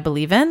truths that I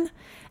believe in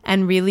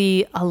and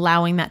really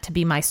allowing that to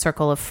be my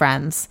circle of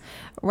friends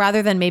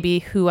rather than maybe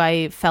who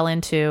I fell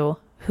into,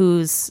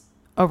 who's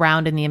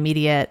around in the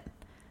immediate,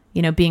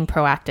 being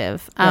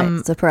proactive.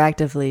 Right. So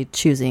proactively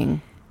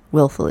choosing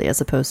willfully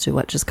as opposed to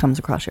what just comes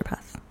across your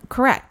path.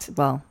 Correct.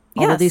 Well,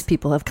 all of these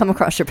people have come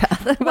across your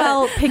path.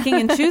 Well, picking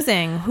and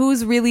choosing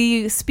who's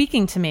really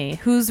speaking to me,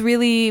 who's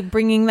really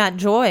bringing that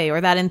joy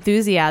or that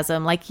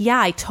enthusiasm. Like, yeah,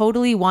 I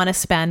totally want to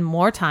spend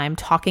more time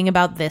talking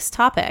about this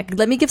topic.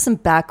 Let me give some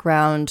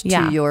background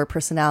to your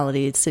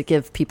personality to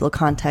give people a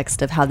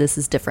context of how this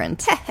is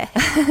different,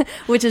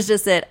 which is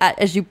just that,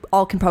 as you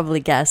all can probably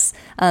guess,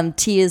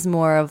 T is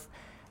more of,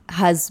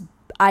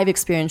 I've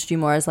experienced you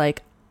more as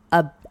like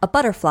a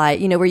butterfly,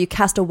 where you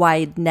cast a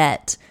wide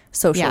net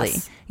socially,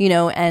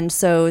 and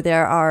so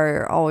there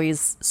are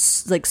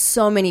always like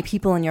so many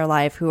people in your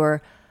life who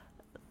are,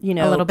 a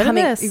little bit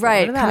coming, of this,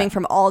 right, coming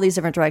from all these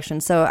different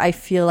directions. So I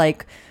feel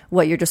like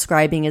what you're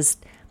describing is,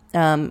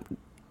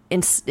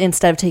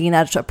 instead of taking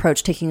that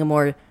approach, taking a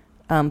more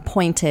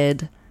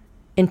pointed,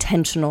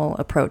 intentional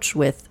approach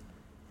with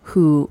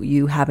who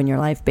you have in your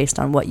life based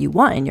on what you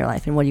want in your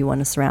life and what you want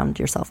to surround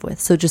yourself with.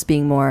 So just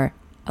being more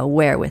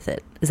aware with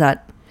it. Is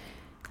that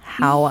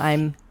how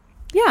I'm?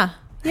 Yeah.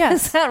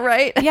 Yes. Is that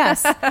right?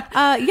 Yes.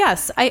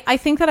 Yes. I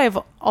think that I've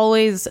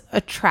always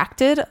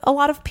attracted a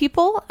lot of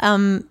people.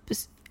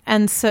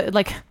 And so,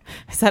 like,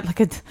 is that like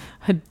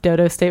a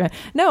dodo statement?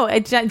 No,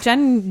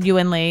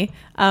 genuinely,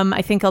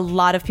 I think a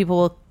lot of people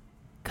will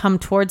come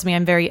towards me.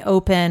 I'm very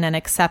open and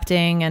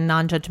accepting and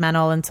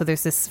non-judgmental. And so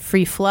there's this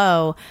free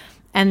flow.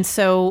 And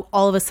so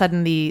all of a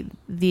sudden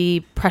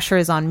the pressure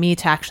is on me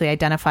to actually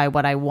identify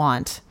what I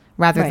want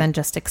rather than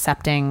just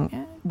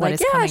accepting what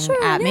is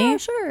coming at me. Yeah,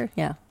 sure.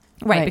 Yeah.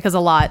 Right, because a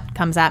lot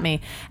comes at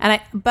me.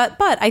 And but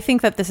I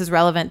think that this is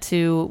relevant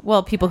to,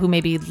 people who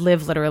maybe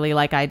live literally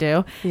like I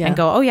do and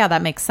go, oh yeah,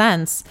 that makes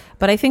sense.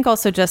 But I think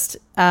also just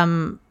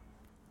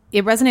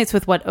it resonates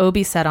with what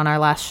Obi said on our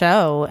last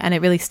show, and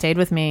it really stayed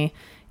with me.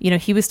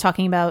 He was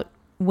talking about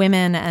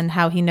women and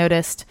how he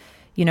noticed,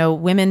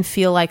 women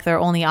feel like their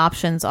only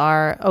options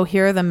are, oh,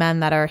 here are the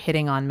men that are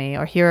hitting on me,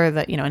 or here are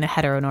the, in a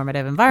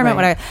heteronormative environment,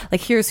 whatever,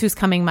 like here's who's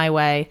coming my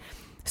way.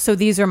 So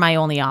these are my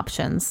only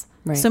options.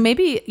 Right. So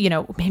maybe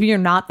you're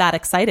not that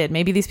excited.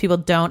 Maybe these people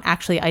don't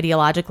actually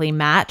ideologically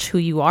match who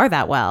you are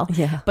that well.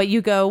 Yeah. But you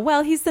go,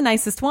 well, he's the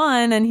nicest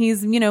one and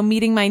he's,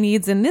 meeting my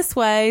needs in this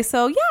way.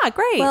 So yeah,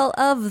 great. Well,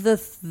 of the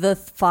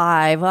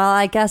five, well,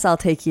 I guess I'll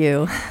take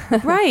you.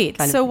 Right.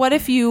 So what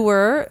if you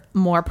were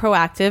more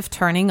proactive,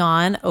 turning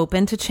on,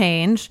 open to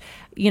change,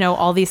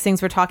 all these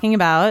things we're talking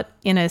about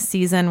in a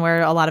season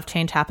where a lot of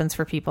change happens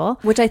for people.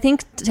 Which I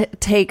think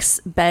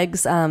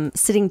begs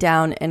sitting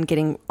down and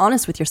getting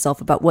honest with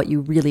yourself about what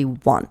you really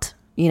want,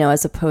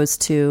 as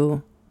opposed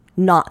to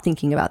not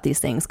thinking about these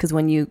things. Because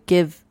when you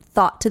give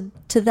thought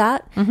to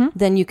that,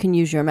 then you can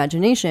use your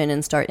imagination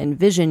and start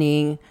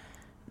envisioning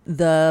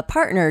the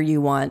partner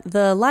you want,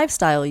 the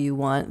lifestyle you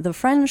want, the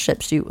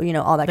friendships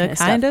all that kind of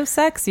stuff. The kind of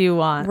sex you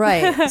want.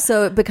 Right.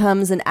 So it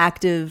becomes an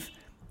active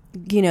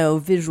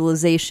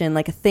visualization,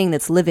 like a thing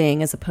that's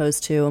living, as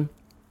opposed to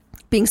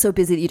being so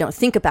busy that you don't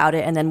think about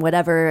it, and then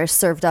whatever is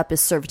served up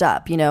is served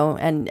up,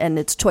 and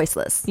it's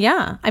choiceless.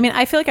 Yeah. I mean,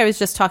 I feel like I was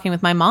just talking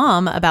with my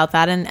mom about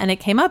that, and it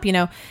came up,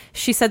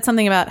 she said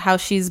something about how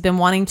she's been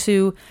wanting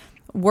to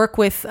work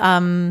with,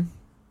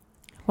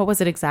 what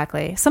was it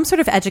exactly? Some sort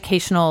of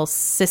educational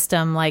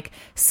system, like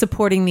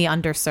supporting the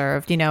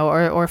underserved,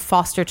 or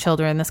foster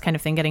children, this kind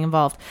of thing, getting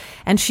involved.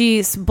 And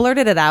she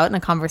blurted it out in a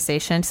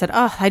conversation. She said,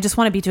 oh, I just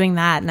want to be doing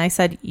that. And I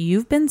said,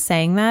 you've been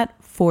saying that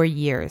for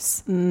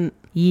years.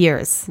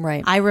 Years.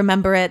 Right. I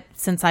remember it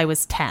since I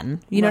was 10.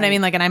 You know what I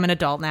mean? Like, and I'm an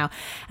adult now.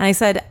 And I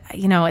said,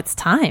 it's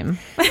time.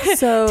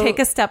 So take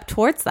a step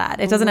towards that.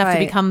 It doesn't have to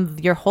become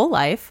your whole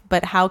life,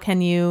 but how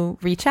can you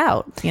reach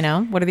out?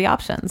 What are the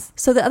options?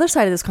 So the other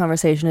side of this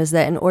conversation is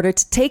that in order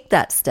to take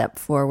that step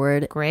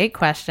forward. Great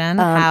question.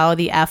 How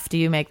the F do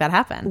you make that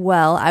happen?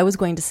 Well, I was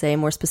going to say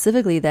more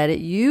specifically that it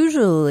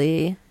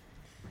usually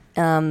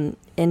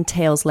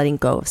entails letting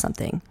go of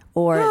something.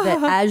 Or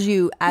that as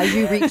you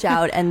reach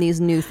out and these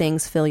new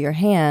things fill your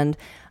hand,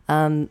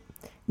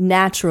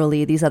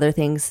 naturally these other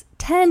things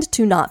tend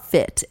to not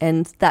fit.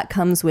 And that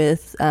comes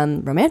with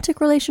romantic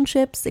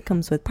relationships. It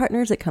comes with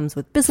partners. It comes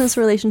with business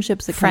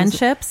relationships. It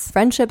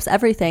friendships,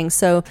 everything.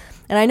 So,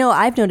 and I know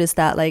I've noticed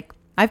that, like,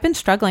 I've been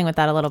struggling with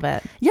that a little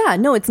bit. Yeah,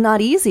 no, it's not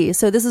easy.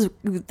 So this is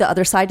the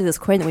other side to this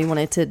coin that we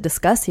wanted to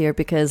discuss here,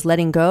 because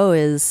letting go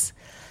it's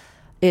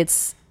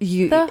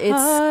scary.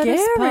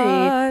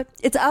 Part.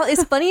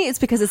 It's funny. It's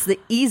because it's the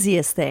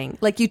easiest thing.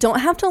 Like, you don't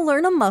have to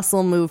learn a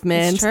muscle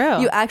movement. It's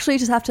true. You actually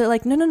just have to,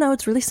 like, no.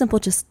 It's really simple.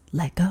 Just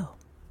let go.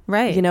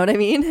 Right. You know what I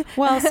mean?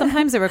 Well,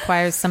 sometimes it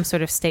requires some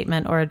sort of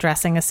statement or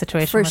addressing a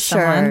situation for with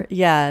someone.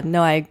 Yeah.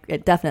 No,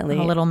 it definitely.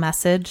 A little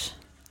message.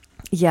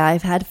 Yeah,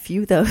 I've had a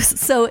few of those.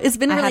 So it's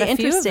been really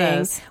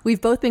interesting.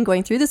 We've both been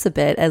going through this a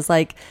bit as,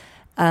 like,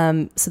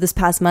 So this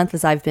past month,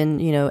 as I've been,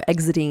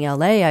 exiting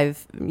LA,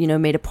 I've,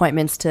 made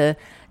appointments to,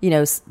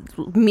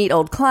 meet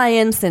old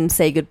clients and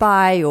say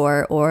goodbye,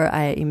 or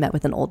I met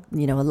with an old,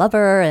 a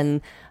lover,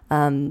 and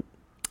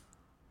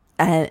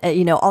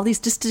all these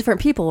just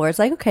different people where it's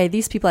like, okay,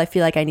 these people I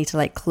feel like I need to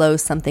like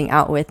close something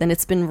out with. And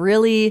it's been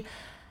really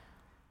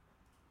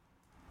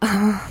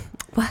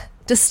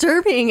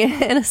disturbing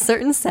in a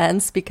certain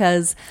sense,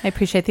 because I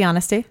appreciate the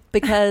honesty.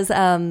 Because,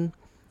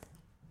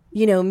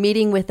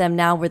 meeting with them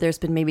now where there's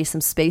been maybe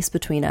some space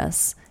between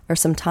us or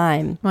some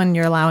time. When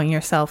you're allowing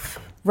yourself.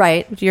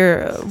 Right.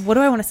 What do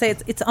I want to say?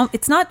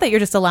 It's not that you're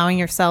just allowing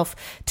yourself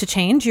to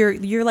change.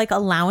 You're like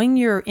allowing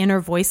your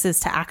inner voices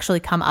to actually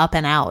come up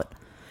and out.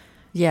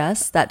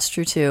 Yes, that's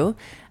true too.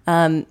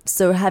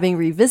 So having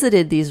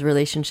revisited these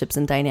relationships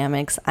and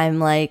dynamics, I'm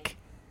like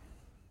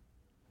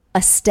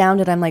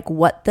astounded. I'm like,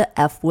 what the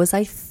F was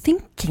I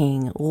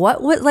thinking?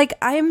 What like,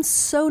 I am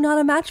so not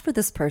a match for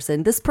this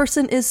person. This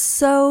person is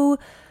so,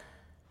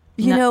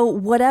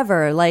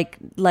 whatever, like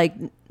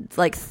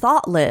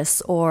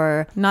thoughtless,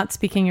 or not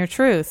speaking your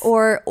truth,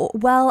 or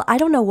well, I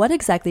don't know what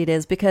exactly it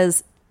is,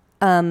 because,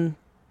 like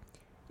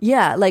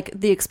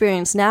the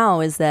experience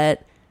now is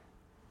that,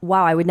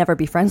 wow, I would never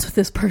be friends with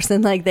this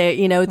person. Like they're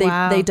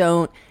not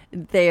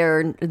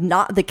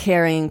the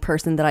caring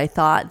person that I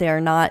thought.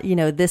 They're not,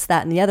 this,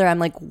 that, and the other. I'm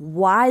like,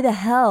 why the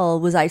hell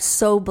was I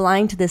so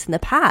blind to this in the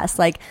past?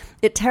 Like,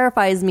 it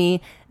terrifies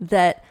me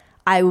that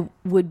I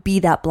would be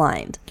that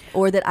blind,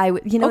 or that I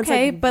would, okay, it's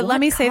like, but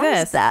let me say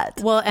this. That?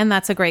 Well, and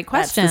that's a great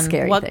question. That's the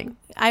scary thing.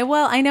 I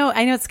know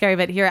it's scary,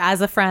 but here, as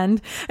a friend,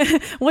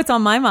 what's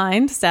on my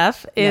mind,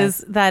 Steph, is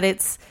that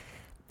it's,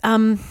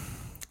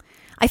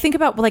 I think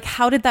about, like,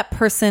 how did that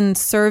person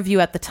serve you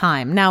at the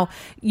time? Now,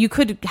 you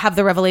could have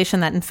the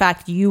revelation that, in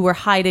fact, you were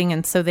hiding,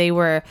 and so they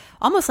were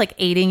almost like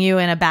aiding you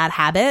in a bad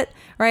habit,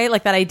 right?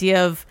 Like that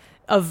idea of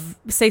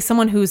say,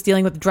 someone who's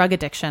dealing with drug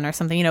addiction or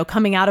something,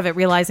 coming out of it,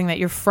 realizing that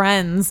your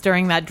friends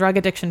during that drug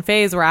addiction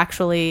phase were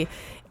actually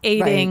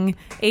aiding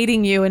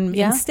you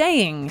in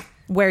staying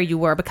where you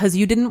were because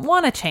you didn't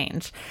want to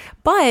change.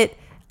 But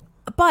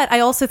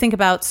I also think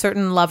about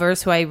certain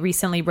lovers who I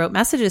recently wrote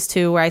messages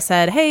to where I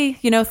said, hey,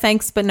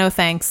 thanks, but no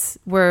thanks.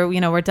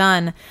 We're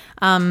done.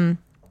 But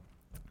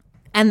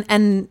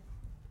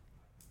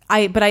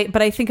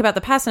I think about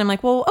the past and I'm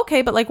like, well,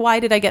 okay, but like, why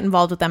did I get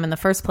involved with them in the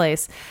first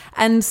place?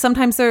 And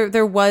sometimes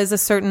there was a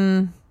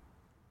certain,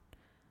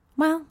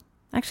 well,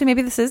 actually,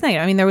 maybe this is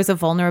negative. I mean, there was a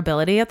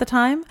vulnerability at the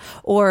time,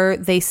 or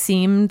they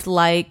seemed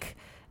like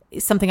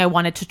something I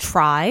wanted to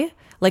try.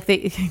 Like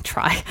they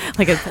try,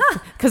 like,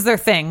 because they're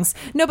things.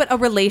 No, but a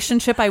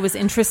relationship I was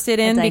interested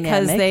in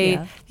because they,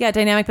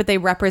 dynamic, but they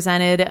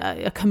represented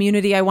a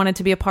community I wanted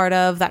to be a part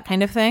of, that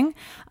kind of thing.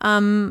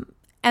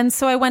 And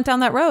so I went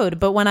down that road.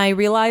 But when I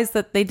realized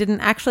that they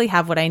didn't actually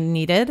have what I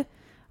needed,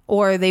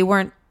 or they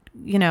weren't,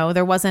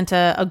 there wasn't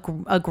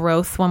a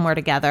growth when we're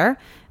together,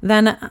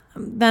 then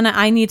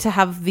I need to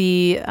have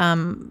the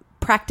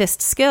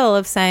practiced skill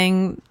of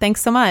saying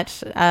thanks so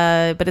much,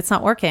 but it's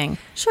not working.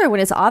 Sure, when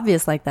it's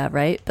obvious like that,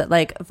 right? But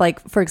like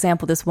for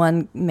example, this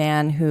one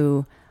man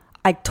who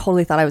I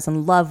totally thought I was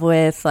in love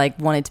with, like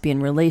wanted to be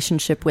in a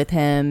relationship with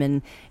him,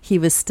 and he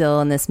was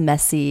still in this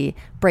messy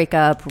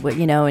breakup,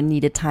 and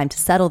needed time to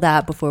settle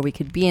that before we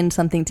could be in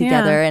something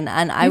together. And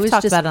I was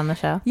talked just about it on the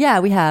show. Yeah,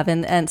 we have,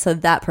 and so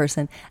that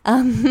person,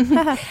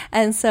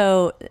 and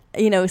so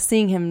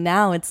seeing him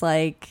now, it's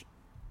like,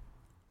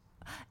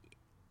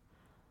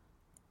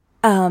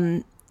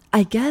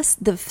 I guess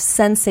the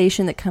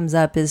sensation that comes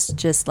up is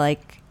just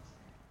like,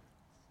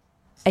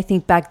 I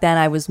think back then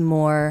I was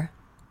more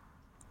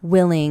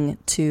willing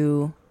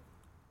to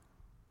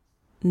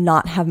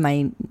not have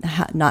my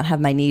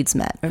needs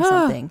met or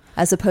something,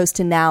 as opposed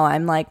to now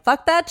I'm like,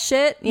 fuck that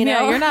shit,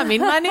 Yeah, you're not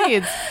meeting my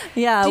needs.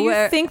 Yeah. Do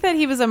you think that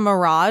he was a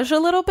mirage a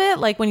little bit?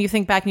 Like when you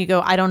think back and you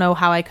go, I don't know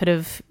how I could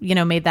have,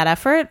 made that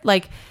effort.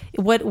 Like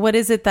what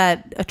is it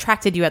that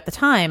attracted you at the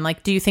time?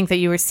 Like, do you think that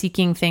you were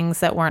seeking things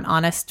that weren't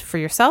honest for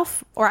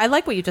yourself? Or I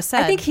like what you just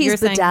said. I think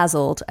he's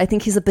bedazzled. I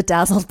think he's a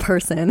bedazzled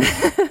person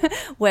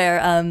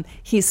where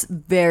he's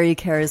very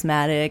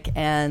charismatic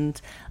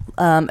and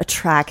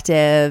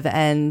attractive,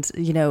 and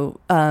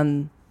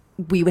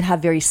we would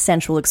have very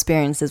sensual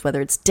experiences,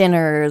 whether it's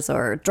dinners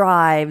or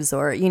drives,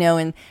 or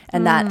and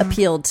that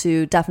appealed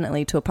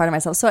definitely to a part of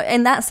myself. So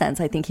in that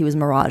sense, I think he was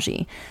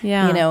miragey.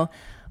 Yeah.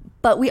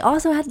 But we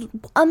also had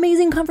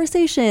amazing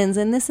conversations,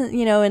 and this,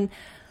 and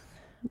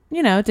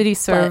did he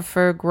serve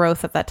for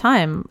growth at that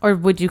time, or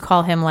would you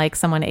call him like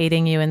someone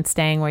aiding you and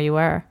staying where you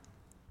were?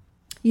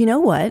 You know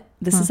what?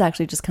 This is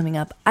actually just coming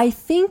up. I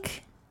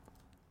think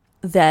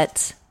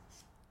that,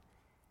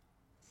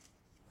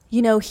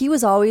 he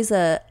was always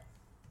I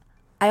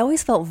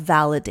always felt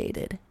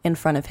validated in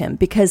front of him,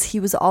 because he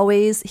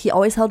always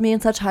held me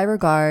in such high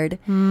regard,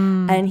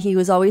 and he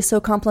was always so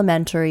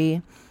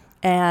complimentary,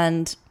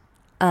 and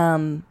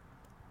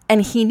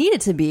he needed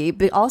to be,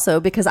 but also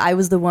because I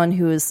was the one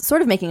who was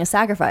sort of making a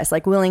sacrifice,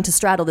 like willing to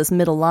straddle this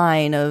middle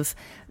line of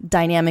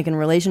dynamic and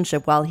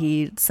relationship while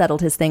he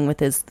settled his thing with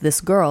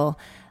this girl.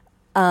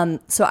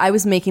 So I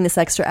was making this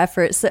extra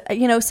effort. So,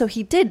 so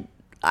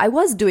I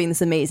was doing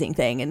this amazing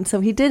thing. And so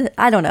he did,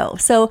 I don't know.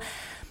 So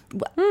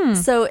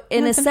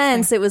in a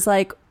sense, it was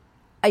like,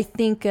 I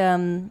think,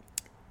 I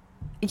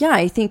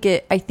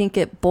think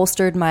it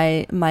bolstered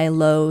my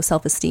low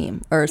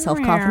self-esteem or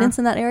self-confidence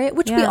in that area,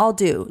 which we all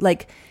do.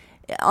 Like,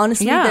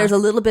 honestly, there's a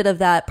little bit of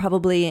that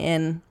probably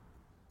in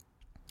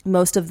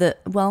most of the,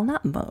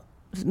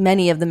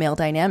 many of the male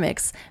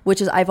dynamics,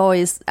 which is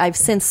I've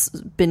since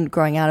been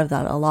growing out of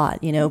that a lot,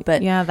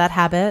 but that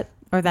habit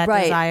or that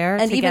desire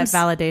and to get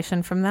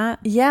validation from that.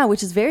 Yeah,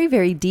 which is very,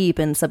 very deep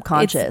and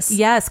subconscious.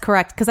 Yes,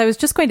 correct. Because I was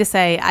just going to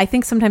say, I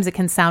think sometimes it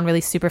can sound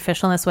really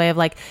superficial in this way of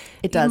like,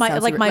 it does.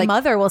 My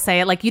mother will say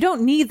it, like, you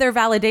don't need their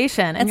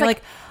validation. And you're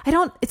like,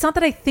 it's not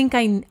that I think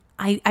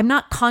I'm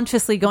not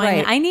consciously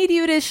going, I need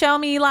you to show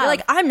me love. You're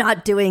like, I'm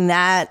not doing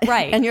that.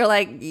 Right. And you're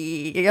like,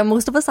 yeah,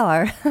 most of us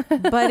are.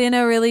 But in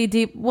a really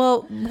deep,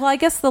 well, I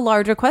guess the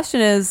larger question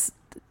is,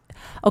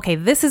 okay,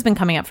 this has been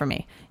coming up for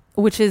me,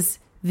 which is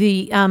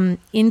the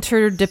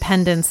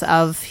interdependence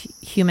of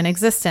human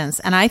existence.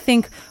 And I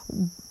think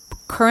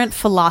current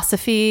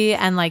philosophy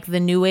and like the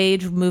New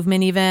Age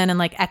movement even, and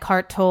like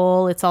Eckhart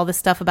Tolle, it's all this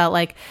stuff about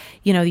like,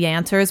 the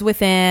answer is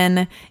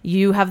within.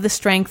 You have the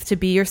strength to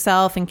be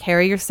yourself and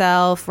carry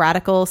yourself,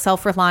 radical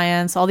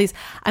self-reliance, all these.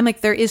 I'm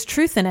like, there is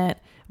truth in it,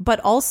 but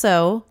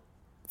also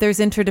there's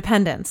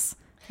interdependence.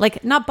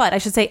 Like, not but, I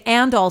should say,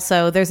 and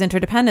also there's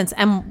interdependence.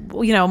 And,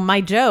 my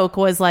joke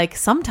was like,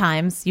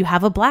 sometimes you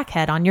have a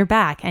blackhead on your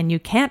back and you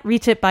can't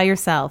reach it by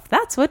yourself.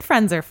 That's what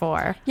friends are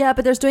for. Yeah,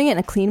 but there's doing it in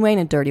a clean way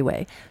and a dirty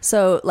way.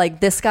 So,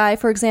 like, this guy,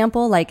 for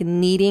example, like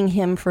needing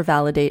him for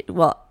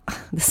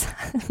this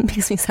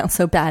makes me sound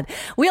so bad.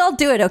 We all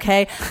do it,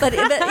 okay? But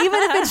even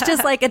if it's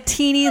just like a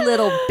teeny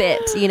little bit,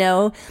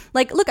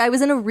 like, look, I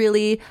was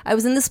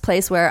in this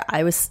place where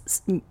I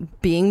was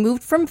being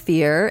moved from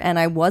fear and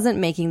I wasn't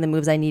making the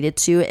moves I needed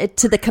to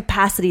the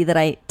capacity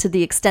to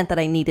the extent that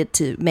I needed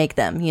to make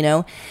them,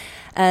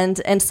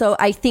 And so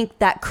I think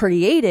that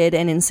created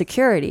an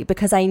insecurity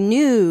because I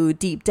knew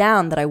deep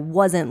down that I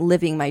wasn't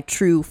living my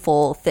true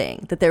full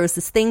thing, that there was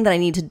this thing that I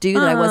need to do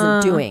that I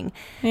wasn't doing.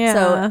 Yeah.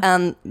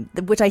 So,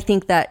 which I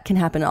think that can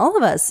happen to all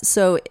of us.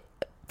 So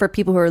for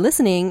people who are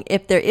listening,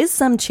 if there is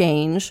some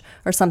change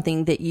or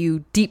something that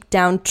you deep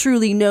down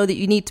truly know that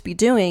you need to be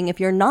doing, if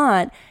you're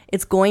not, I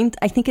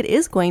think it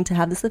is going to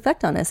have this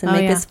effect on us and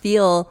make us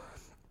feel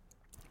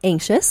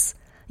anxious.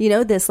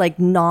 This like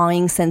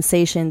gnawing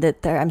sensation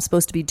that I'm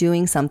supposed to be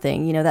doing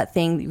something, that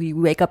thing you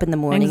wake up in the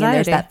morning Anxiety. And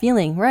there's that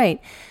feeling.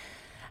 Right.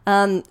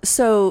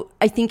 So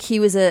I think he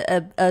was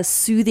a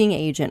soothing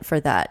agent for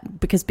that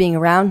because being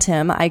around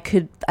him, I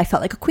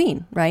felt like a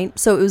queen. Right.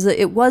 So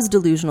it was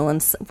delusional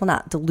and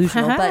not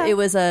delusional, but it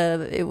was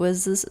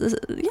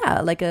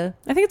like a,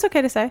 I think it's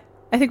okay to say.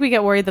 I think we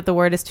get worried that the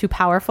word is too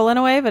powerful in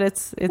a way, but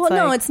it's well, like,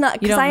 no, it's not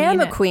because I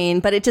am a queen,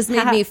 but it just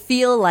made me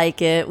feel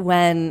like it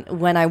when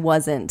I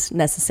wasn't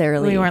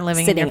necessarily. We weren't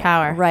living in your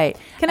power, right?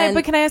 Can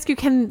I ask you?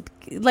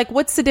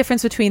 What's the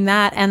difference between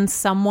that and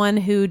someone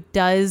who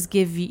does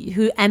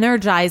who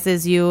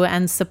energizes you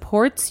and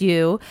supports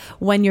you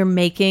when you're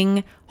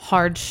making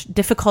hard,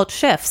 difficult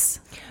shifts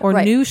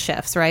or new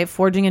shifts, right?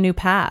 Forging a new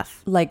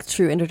path. Like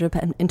true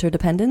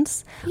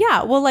interdependence?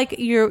 Yeah. Well, like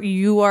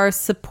you are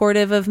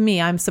supportive of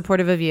me. I'm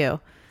supportive of you.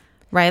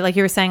 Right? Like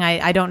you were saying,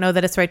 I don't know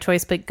that it's the right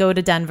choice, but go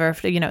to Denver.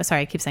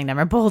 Sorry, I keep saying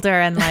Denver, Boulder.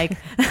 And like,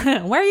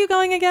 where are you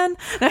going again?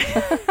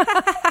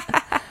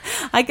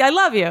 I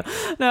love you.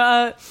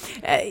 No,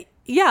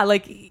 yeah,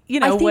 like,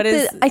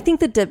 I think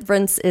the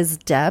difference is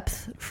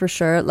depth for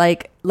sure.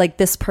 Like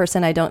this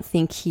person, I don't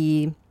think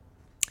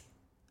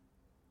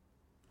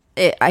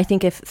I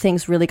think if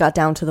things really got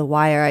down to the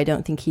wire, I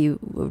don't think he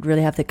would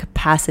really have the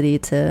capacity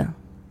to,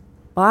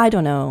 I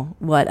don't know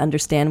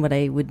understand what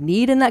I would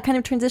need in that kind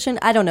of transition.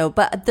 I don't know.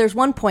 But there's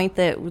one point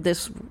that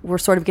we're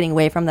sort of getting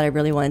away from that I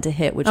really wanted to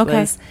hit, which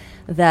was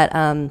that,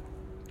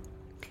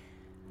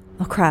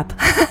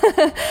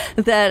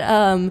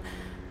 that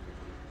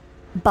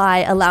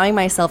by allowing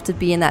myself to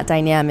be in that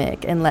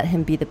dynamic and let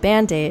him be the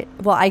Band-Aid,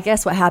 well, I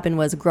guess what happened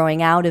was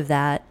growing out of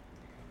that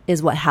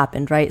is what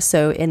happened, right?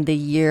 So in the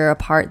year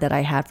apart that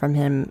I had from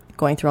him,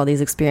 going through all these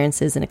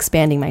experiences and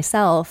expanding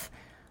myself,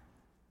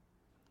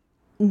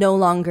 no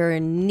longer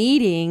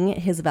needing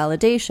his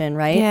validation,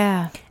 right?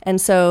 Yeah. And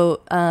so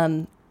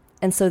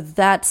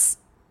that's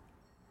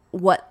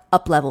what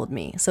up-leveled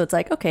me. So it's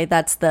like, okay,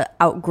 that's the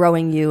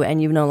outgrowing you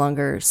and you no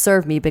longer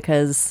serve me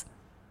because,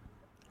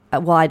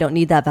 I don't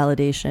need that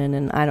validation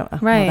and I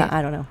don't,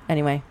 I don't know.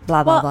 Anyway,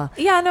 blah, blah.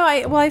 Yeah, no,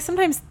 I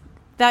sometimes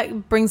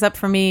that brings up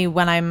for me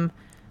when I'm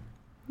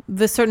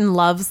the certain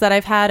loves that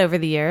I've had over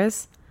the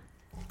years.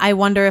 I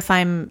wonder if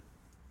I'm,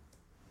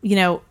 did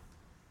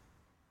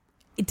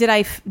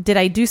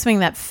I do something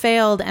that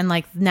failed and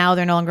like now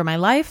they're no longer my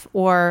life?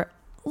 Or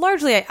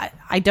largely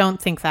I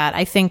don't think that.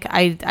 I think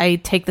I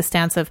take the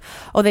stance of,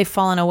 they've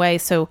fallen away.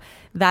 So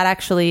that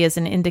actually is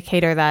an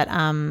indicator that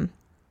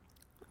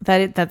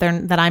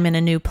that I'm in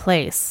a new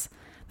place,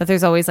 that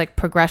there's always like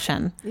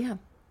progression. Yeah.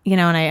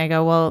 And I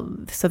go, well,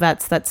 so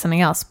that's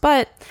something else.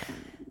 But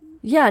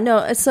Yeah,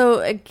 no.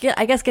 So I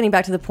guess getting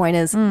back to the point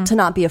is to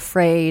not be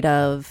afraid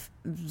of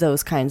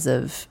those kinds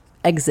of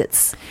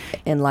exits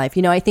in life.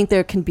 I think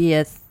there can be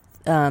a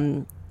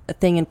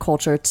thing in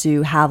culture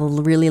to have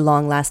really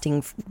long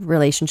lasting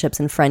relationships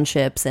and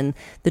friendships, and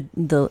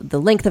the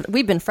length of,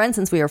 we've been friends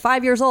since we were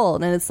 5 years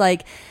old, and it's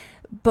like,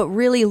 but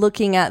really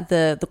looking at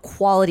the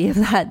quality of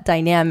that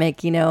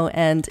dynamic,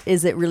 and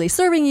is it really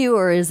serving you,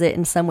 or is it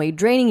in some way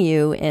draining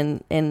you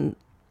in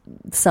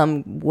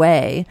some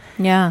way?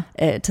 Yeah.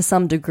 To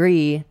some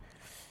degree,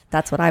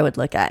 that's what I would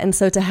look at. And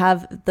so to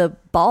have the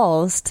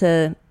balls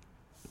to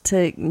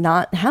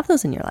not have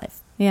those in your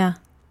life. Yeah.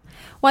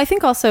 Well, I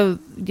think also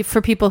for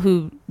people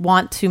who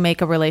want to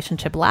make a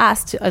relationship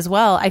last as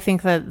well, I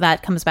think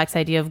that comes back to the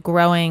idea of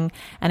growing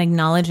and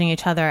acknowledging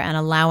each other and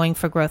allowing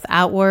for growth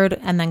outward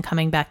and then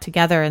coming back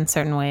together in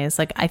certain ways.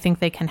 Like, I think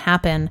they can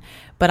happen,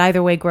 but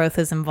either way, growth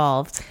is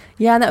involved.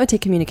 Yeah, and that would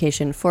take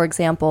communication. For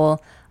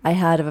example, I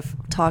had a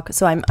talk,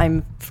 so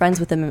I'm friends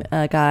with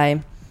a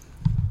guy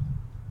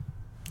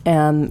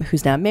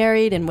who's now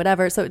married and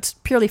whatever, so it's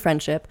purely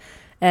friendship.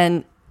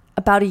 And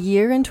about a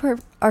year into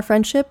our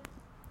friendship,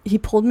 he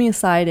pulled me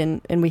aside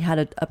and we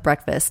had a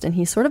breakfast, and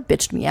he sort of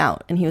bitched me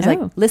out, and he was like,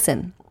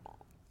 listen,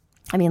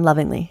 I mean,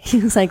 lovingly,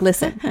 he was like,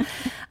 listen,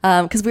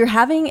 because we were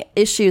having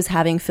issues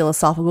having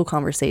philosophical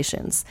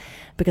conversations,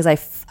 because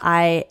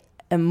I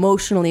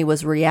emotionally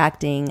was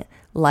reacting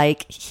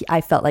like I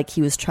felt like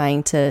he was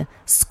trying to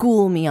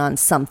school me on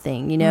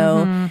something,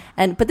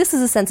 but this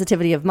is a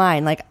sensitivity of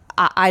mine. Like,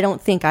 I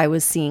don't think I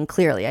was seeing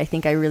clearly. I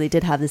think I really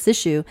did have this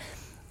issue.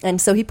 And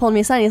so he pulled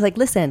me aside and he's like,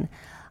 listen,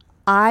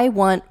 I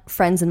want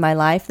friends in my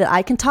life that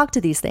I can talk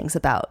to these things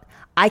about.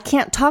 I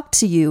can't talk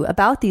to you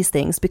about these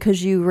things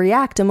because you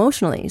react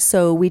emotionally.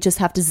 So we just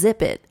have to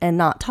zip it and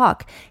not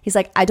talk. He's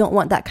like, I don't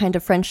want that kind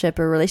of friendship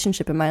or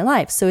relationship in my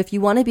life. So if you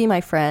want to be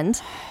my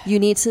friend, you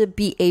need to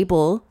be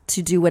able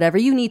to do whatever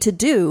you need to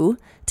do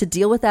to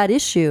deal with that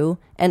issue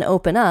and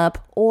open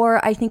up.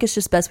 Or I think it's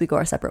just best we go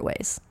our separate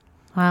ways.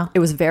 Wow. It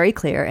was very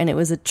clear. And it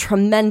was a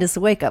tremendous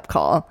wake-up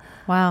call.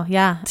 Wow.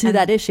 Yeah. To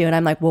that issue. And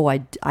I'm like, well,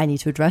 I need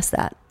to address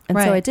that. And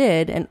right. So I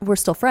did, and we're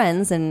still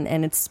friends, and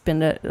it's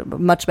been a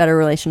much better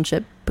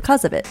relationship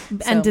because of it.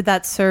 And did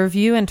that serve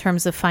you in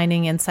terms of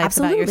finding insights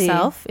Absolutely. about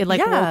yourself? It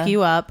woke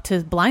you up to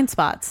blind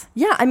spots.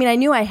 Yeah. I mean, I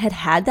knew I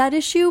had that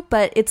issue,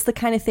 but it's the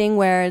kind of thing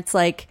where it's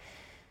like,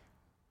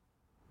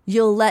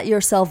 you'll let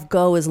yourself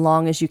go as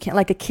long as you can,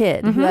 like a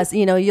kid who has,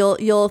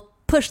 you'll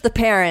push the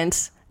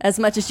parent as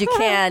much as you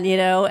can,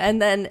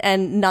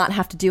 and not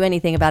have to do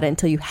anything about it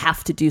until you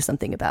have to do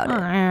something about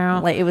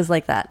it. Like, it was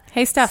like that.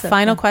 Hey, Steph,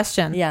 final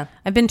question. Yeah.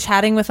 I've been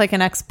chatting with like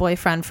an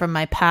ex-boyfriend from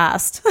my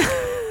past.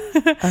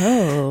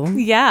 Oh.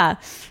 Yeah.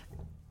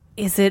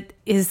 Is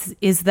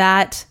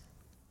that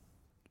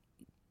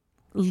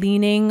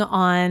leaning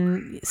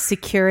on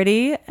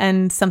security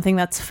and something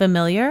that's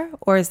familiar,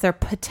 or is there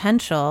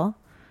potential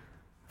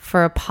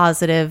for a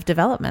positive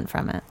development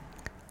from it?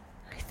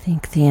 I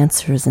think the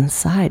answer is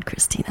inside,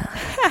 Christina.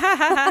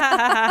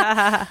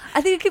 I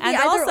think it could be and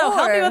either also or.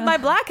 Help me with my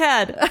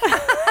blackhead.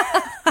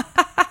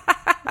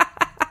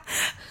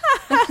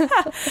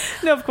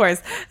 No, of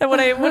course. What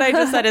I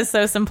just said is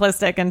so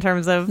simplistic in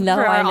terms of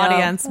for our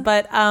audience,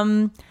 but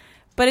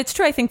it's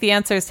true. I think the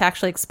answer is to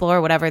actually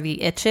explore whatever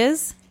the itch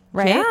is.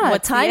 Right? Yeah,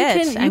 what's the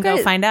itch? And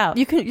go find out.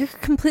 You're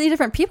completely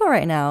different people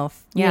right now.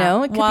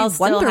 Yeah. It could while be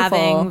still wonderful.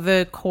 having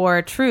the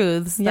core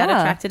truths that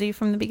attracted you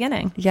from the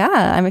beginning. Yeah,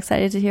 I'm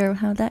excited to hear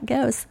how that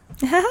goes.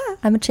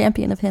 I'm a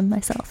champion of him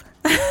myself.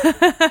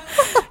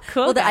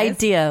 Cool. Well, the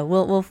idea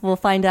we'll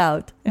find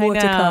out. More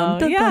to come.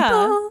 Dun, yeah.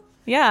 dun, dun.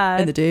 Yeah.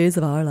 In the days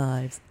of our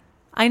lives.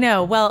 I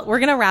know. Well, we're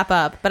going to wrap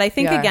up, but I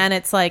think again,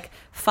 it's like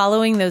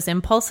following those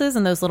impulses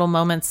and those little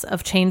moments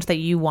of change that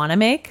you want to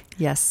make.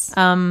 Yes.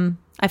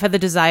 I've had the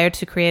desire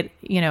to create,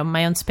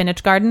 my own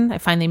spinach garden. I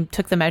finally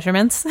took the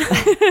measurements,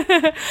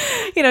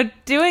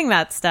 doing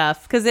that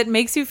stuff because it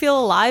makes you feel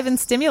alive and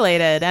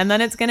stimulated. And then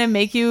it's going to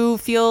make you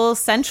feel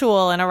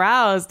sensual and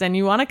aroused and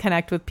you want to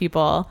connect with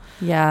people.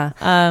 Yeah.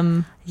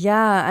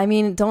 I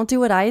mean, don't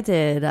do what I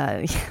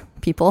did,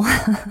 people,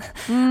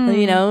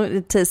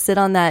 to sit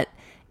on that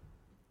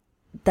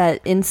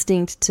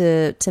instinct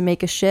to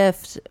make a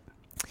shift.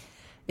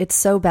 It's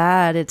so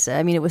bad.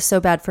 It was so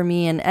bad for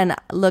me. And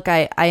look,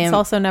 I am. It's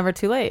also never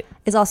too late.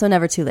 It's also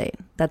never too late.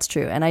 That's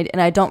true. And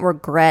I don't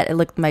regret it.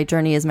 Look, my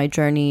journey is my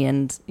journey,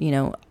 and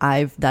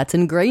that's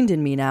ingrained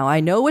in me now. I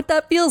know what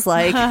that feels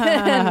like.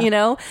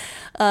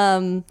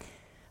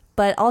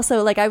 But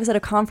also, like, I was at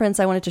a conference.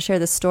 I wanted to share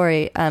this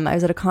story. I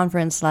was at a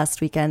conference last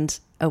weekend,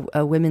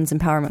 a women's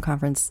empowerment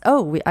conference.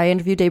 I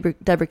interviewed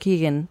Deborah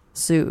Keegan,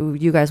 so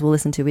you guys will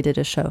listen to. We did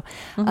a show,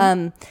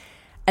 and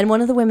one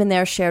of the women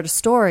there shared a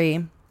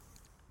story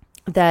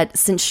that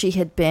since she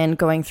had been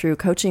going through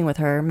coaching with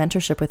her,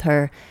 mentorship with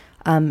her,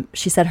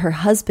 she said her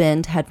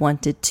husband had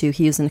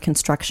he was in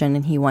construction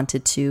and he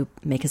wanted to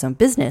make his own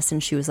business.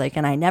 And she was like,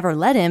 and I never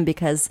let him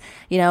because,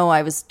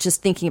 I was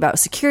just thinking about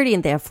security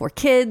and they have 4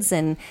 kids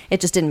and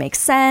it just didn't make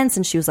sense.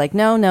 And she was like,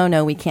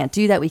 no, we can't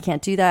do that. We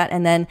can't do that.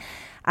 And then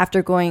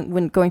after going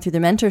through the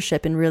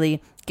mentorship and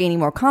really gaining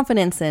more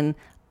confidence and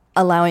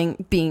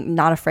being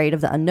not afraid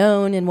of the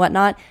unknown and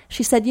whatnot,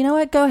 she said, you know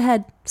what, go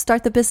ahead,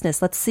 start the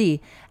business. Let's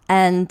see.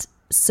 And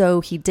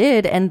so he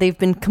did, and they've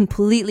been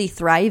completely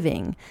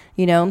thriving,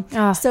 you know?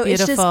 Oh, so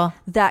beautiful. It's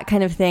just that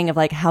kind of thing of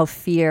like how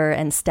fear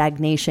and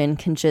stagnation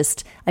can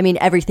just, I mean,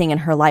 everything in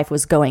her life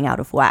was going out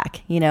of whack,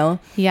 you know?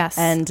 Yes.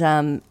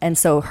 And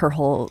so her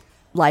whole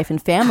life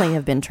and family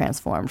have been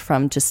transformed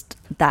from just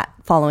that,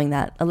 following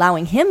that,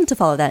 allowing him to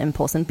follow that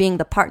impulse and being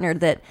the partner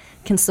that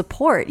can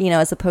support, you know,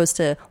 as opposed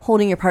to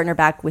holding your partner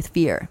back with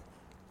fear.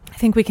 I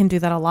think we can do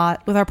that a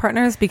lot with our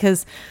partners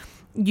because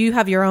you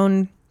have your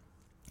own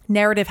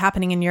narrative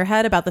happening in your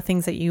head about the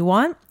things that you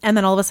want, and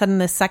then all of a sudden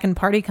this second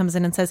party comes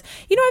in and says,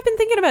 you know, I've been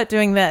thinking about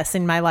doing this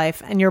in my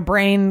life, and your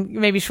brain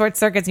maybe short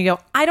circuits and you go,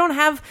 I don't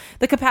have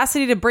the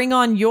capacity to bring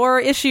on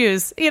your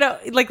issues, you know,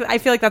 like I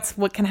feel like that's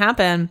what can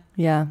happen.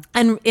 Yeah.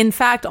 And in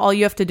fact, all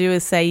you have to do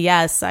is say,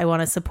 yes, I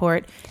want to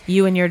support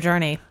you in your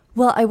journey.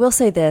 Well, I will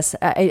say this,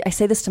 I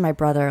say this to my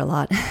brother a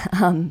lot.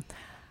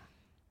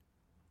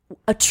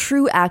 A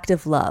true act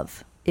of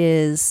love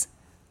is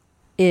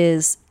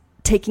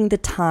taking the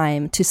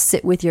time to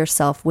sit with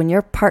yourself when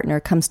your partner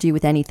comes to you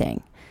with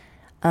anything,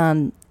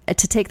 to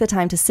take the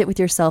time to sit with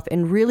yourself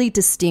and really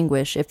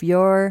distinguish if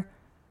your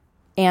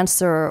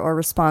answer or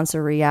response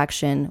or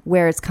reaction,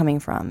 where it's coming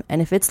from. And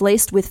if it's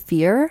laced with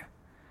fear,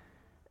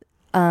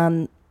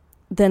 then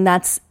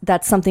that's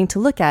something to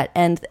look at.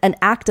 And an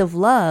act of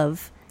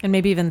love... And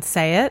maybe even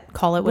say it,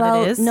 call it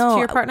what it is to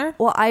your partner?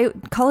 Well, I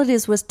call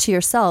it was to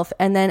yourself.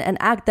 And then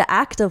the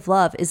act of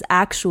love is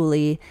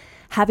actually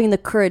having the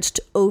courage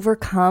to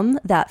overcome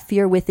that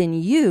fear within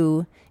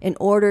you in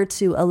order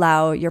to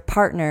allow your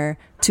partner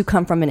to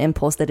come from an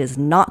impulse that is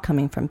not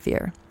coming from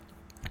fear.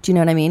 Do you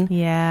know what I mean?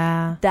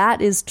 Yeah.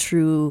 That is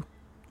true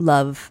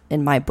love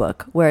in my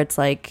book, where it's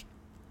like,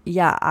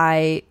 yeah,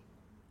 I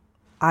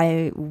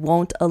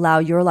won't allow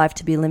your life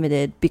to be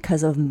limited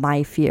because of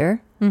my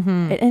fear.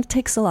 Mm-hmm. It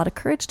takes a lot of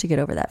courage to get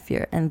over that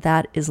fear. And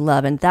that is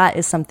love. And that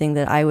is something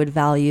that I would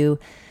value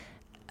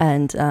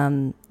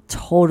and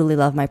totally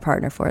love my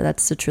partner for.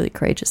 That's a truly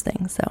courageous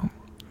thing. So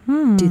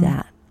do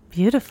that.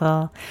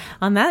 Beautiful.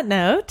 On that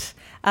note,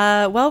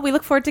 well, we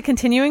look forward to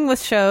continuing with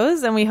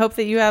shows, and we hope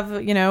that you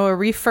have, you know, a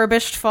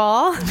refurbished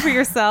fall for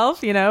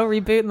yourself, you know,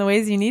 reboot in the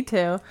ways you need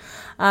to.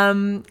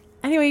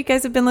 Anyway, you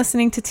guys have been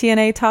listening to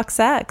TNA Talk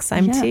Sex.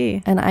 I'm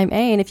T. And I'm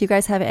A. And if you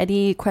guys have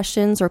any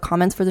questions or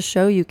comments for the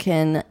show, you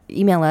can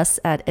email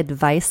us at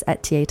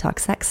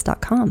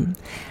advice@tatalksex.com.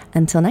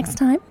 Until next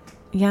time.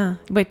 Yeah.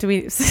 Wait, do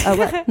we... Oh,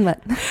 what?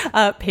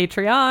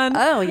 Patreon.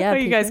 Oh, yeah.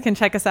 You guys can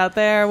check us out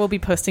there. We'll be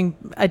posting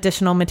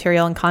additional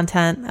material and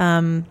content,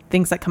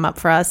 things that come up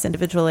for us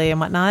individually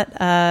and whatnot.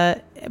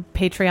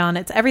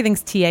 Patreon,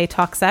 everything's TA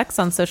Talk Sex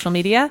on social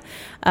media.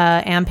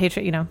 And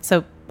Patreon, you know,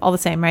 so all the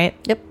same, right?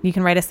 Yep. You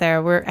can write us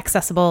there. We're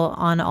accessible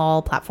on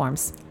all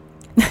platforms.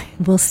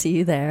 We'll see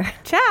you there.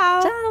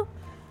 Ciao. Ciao.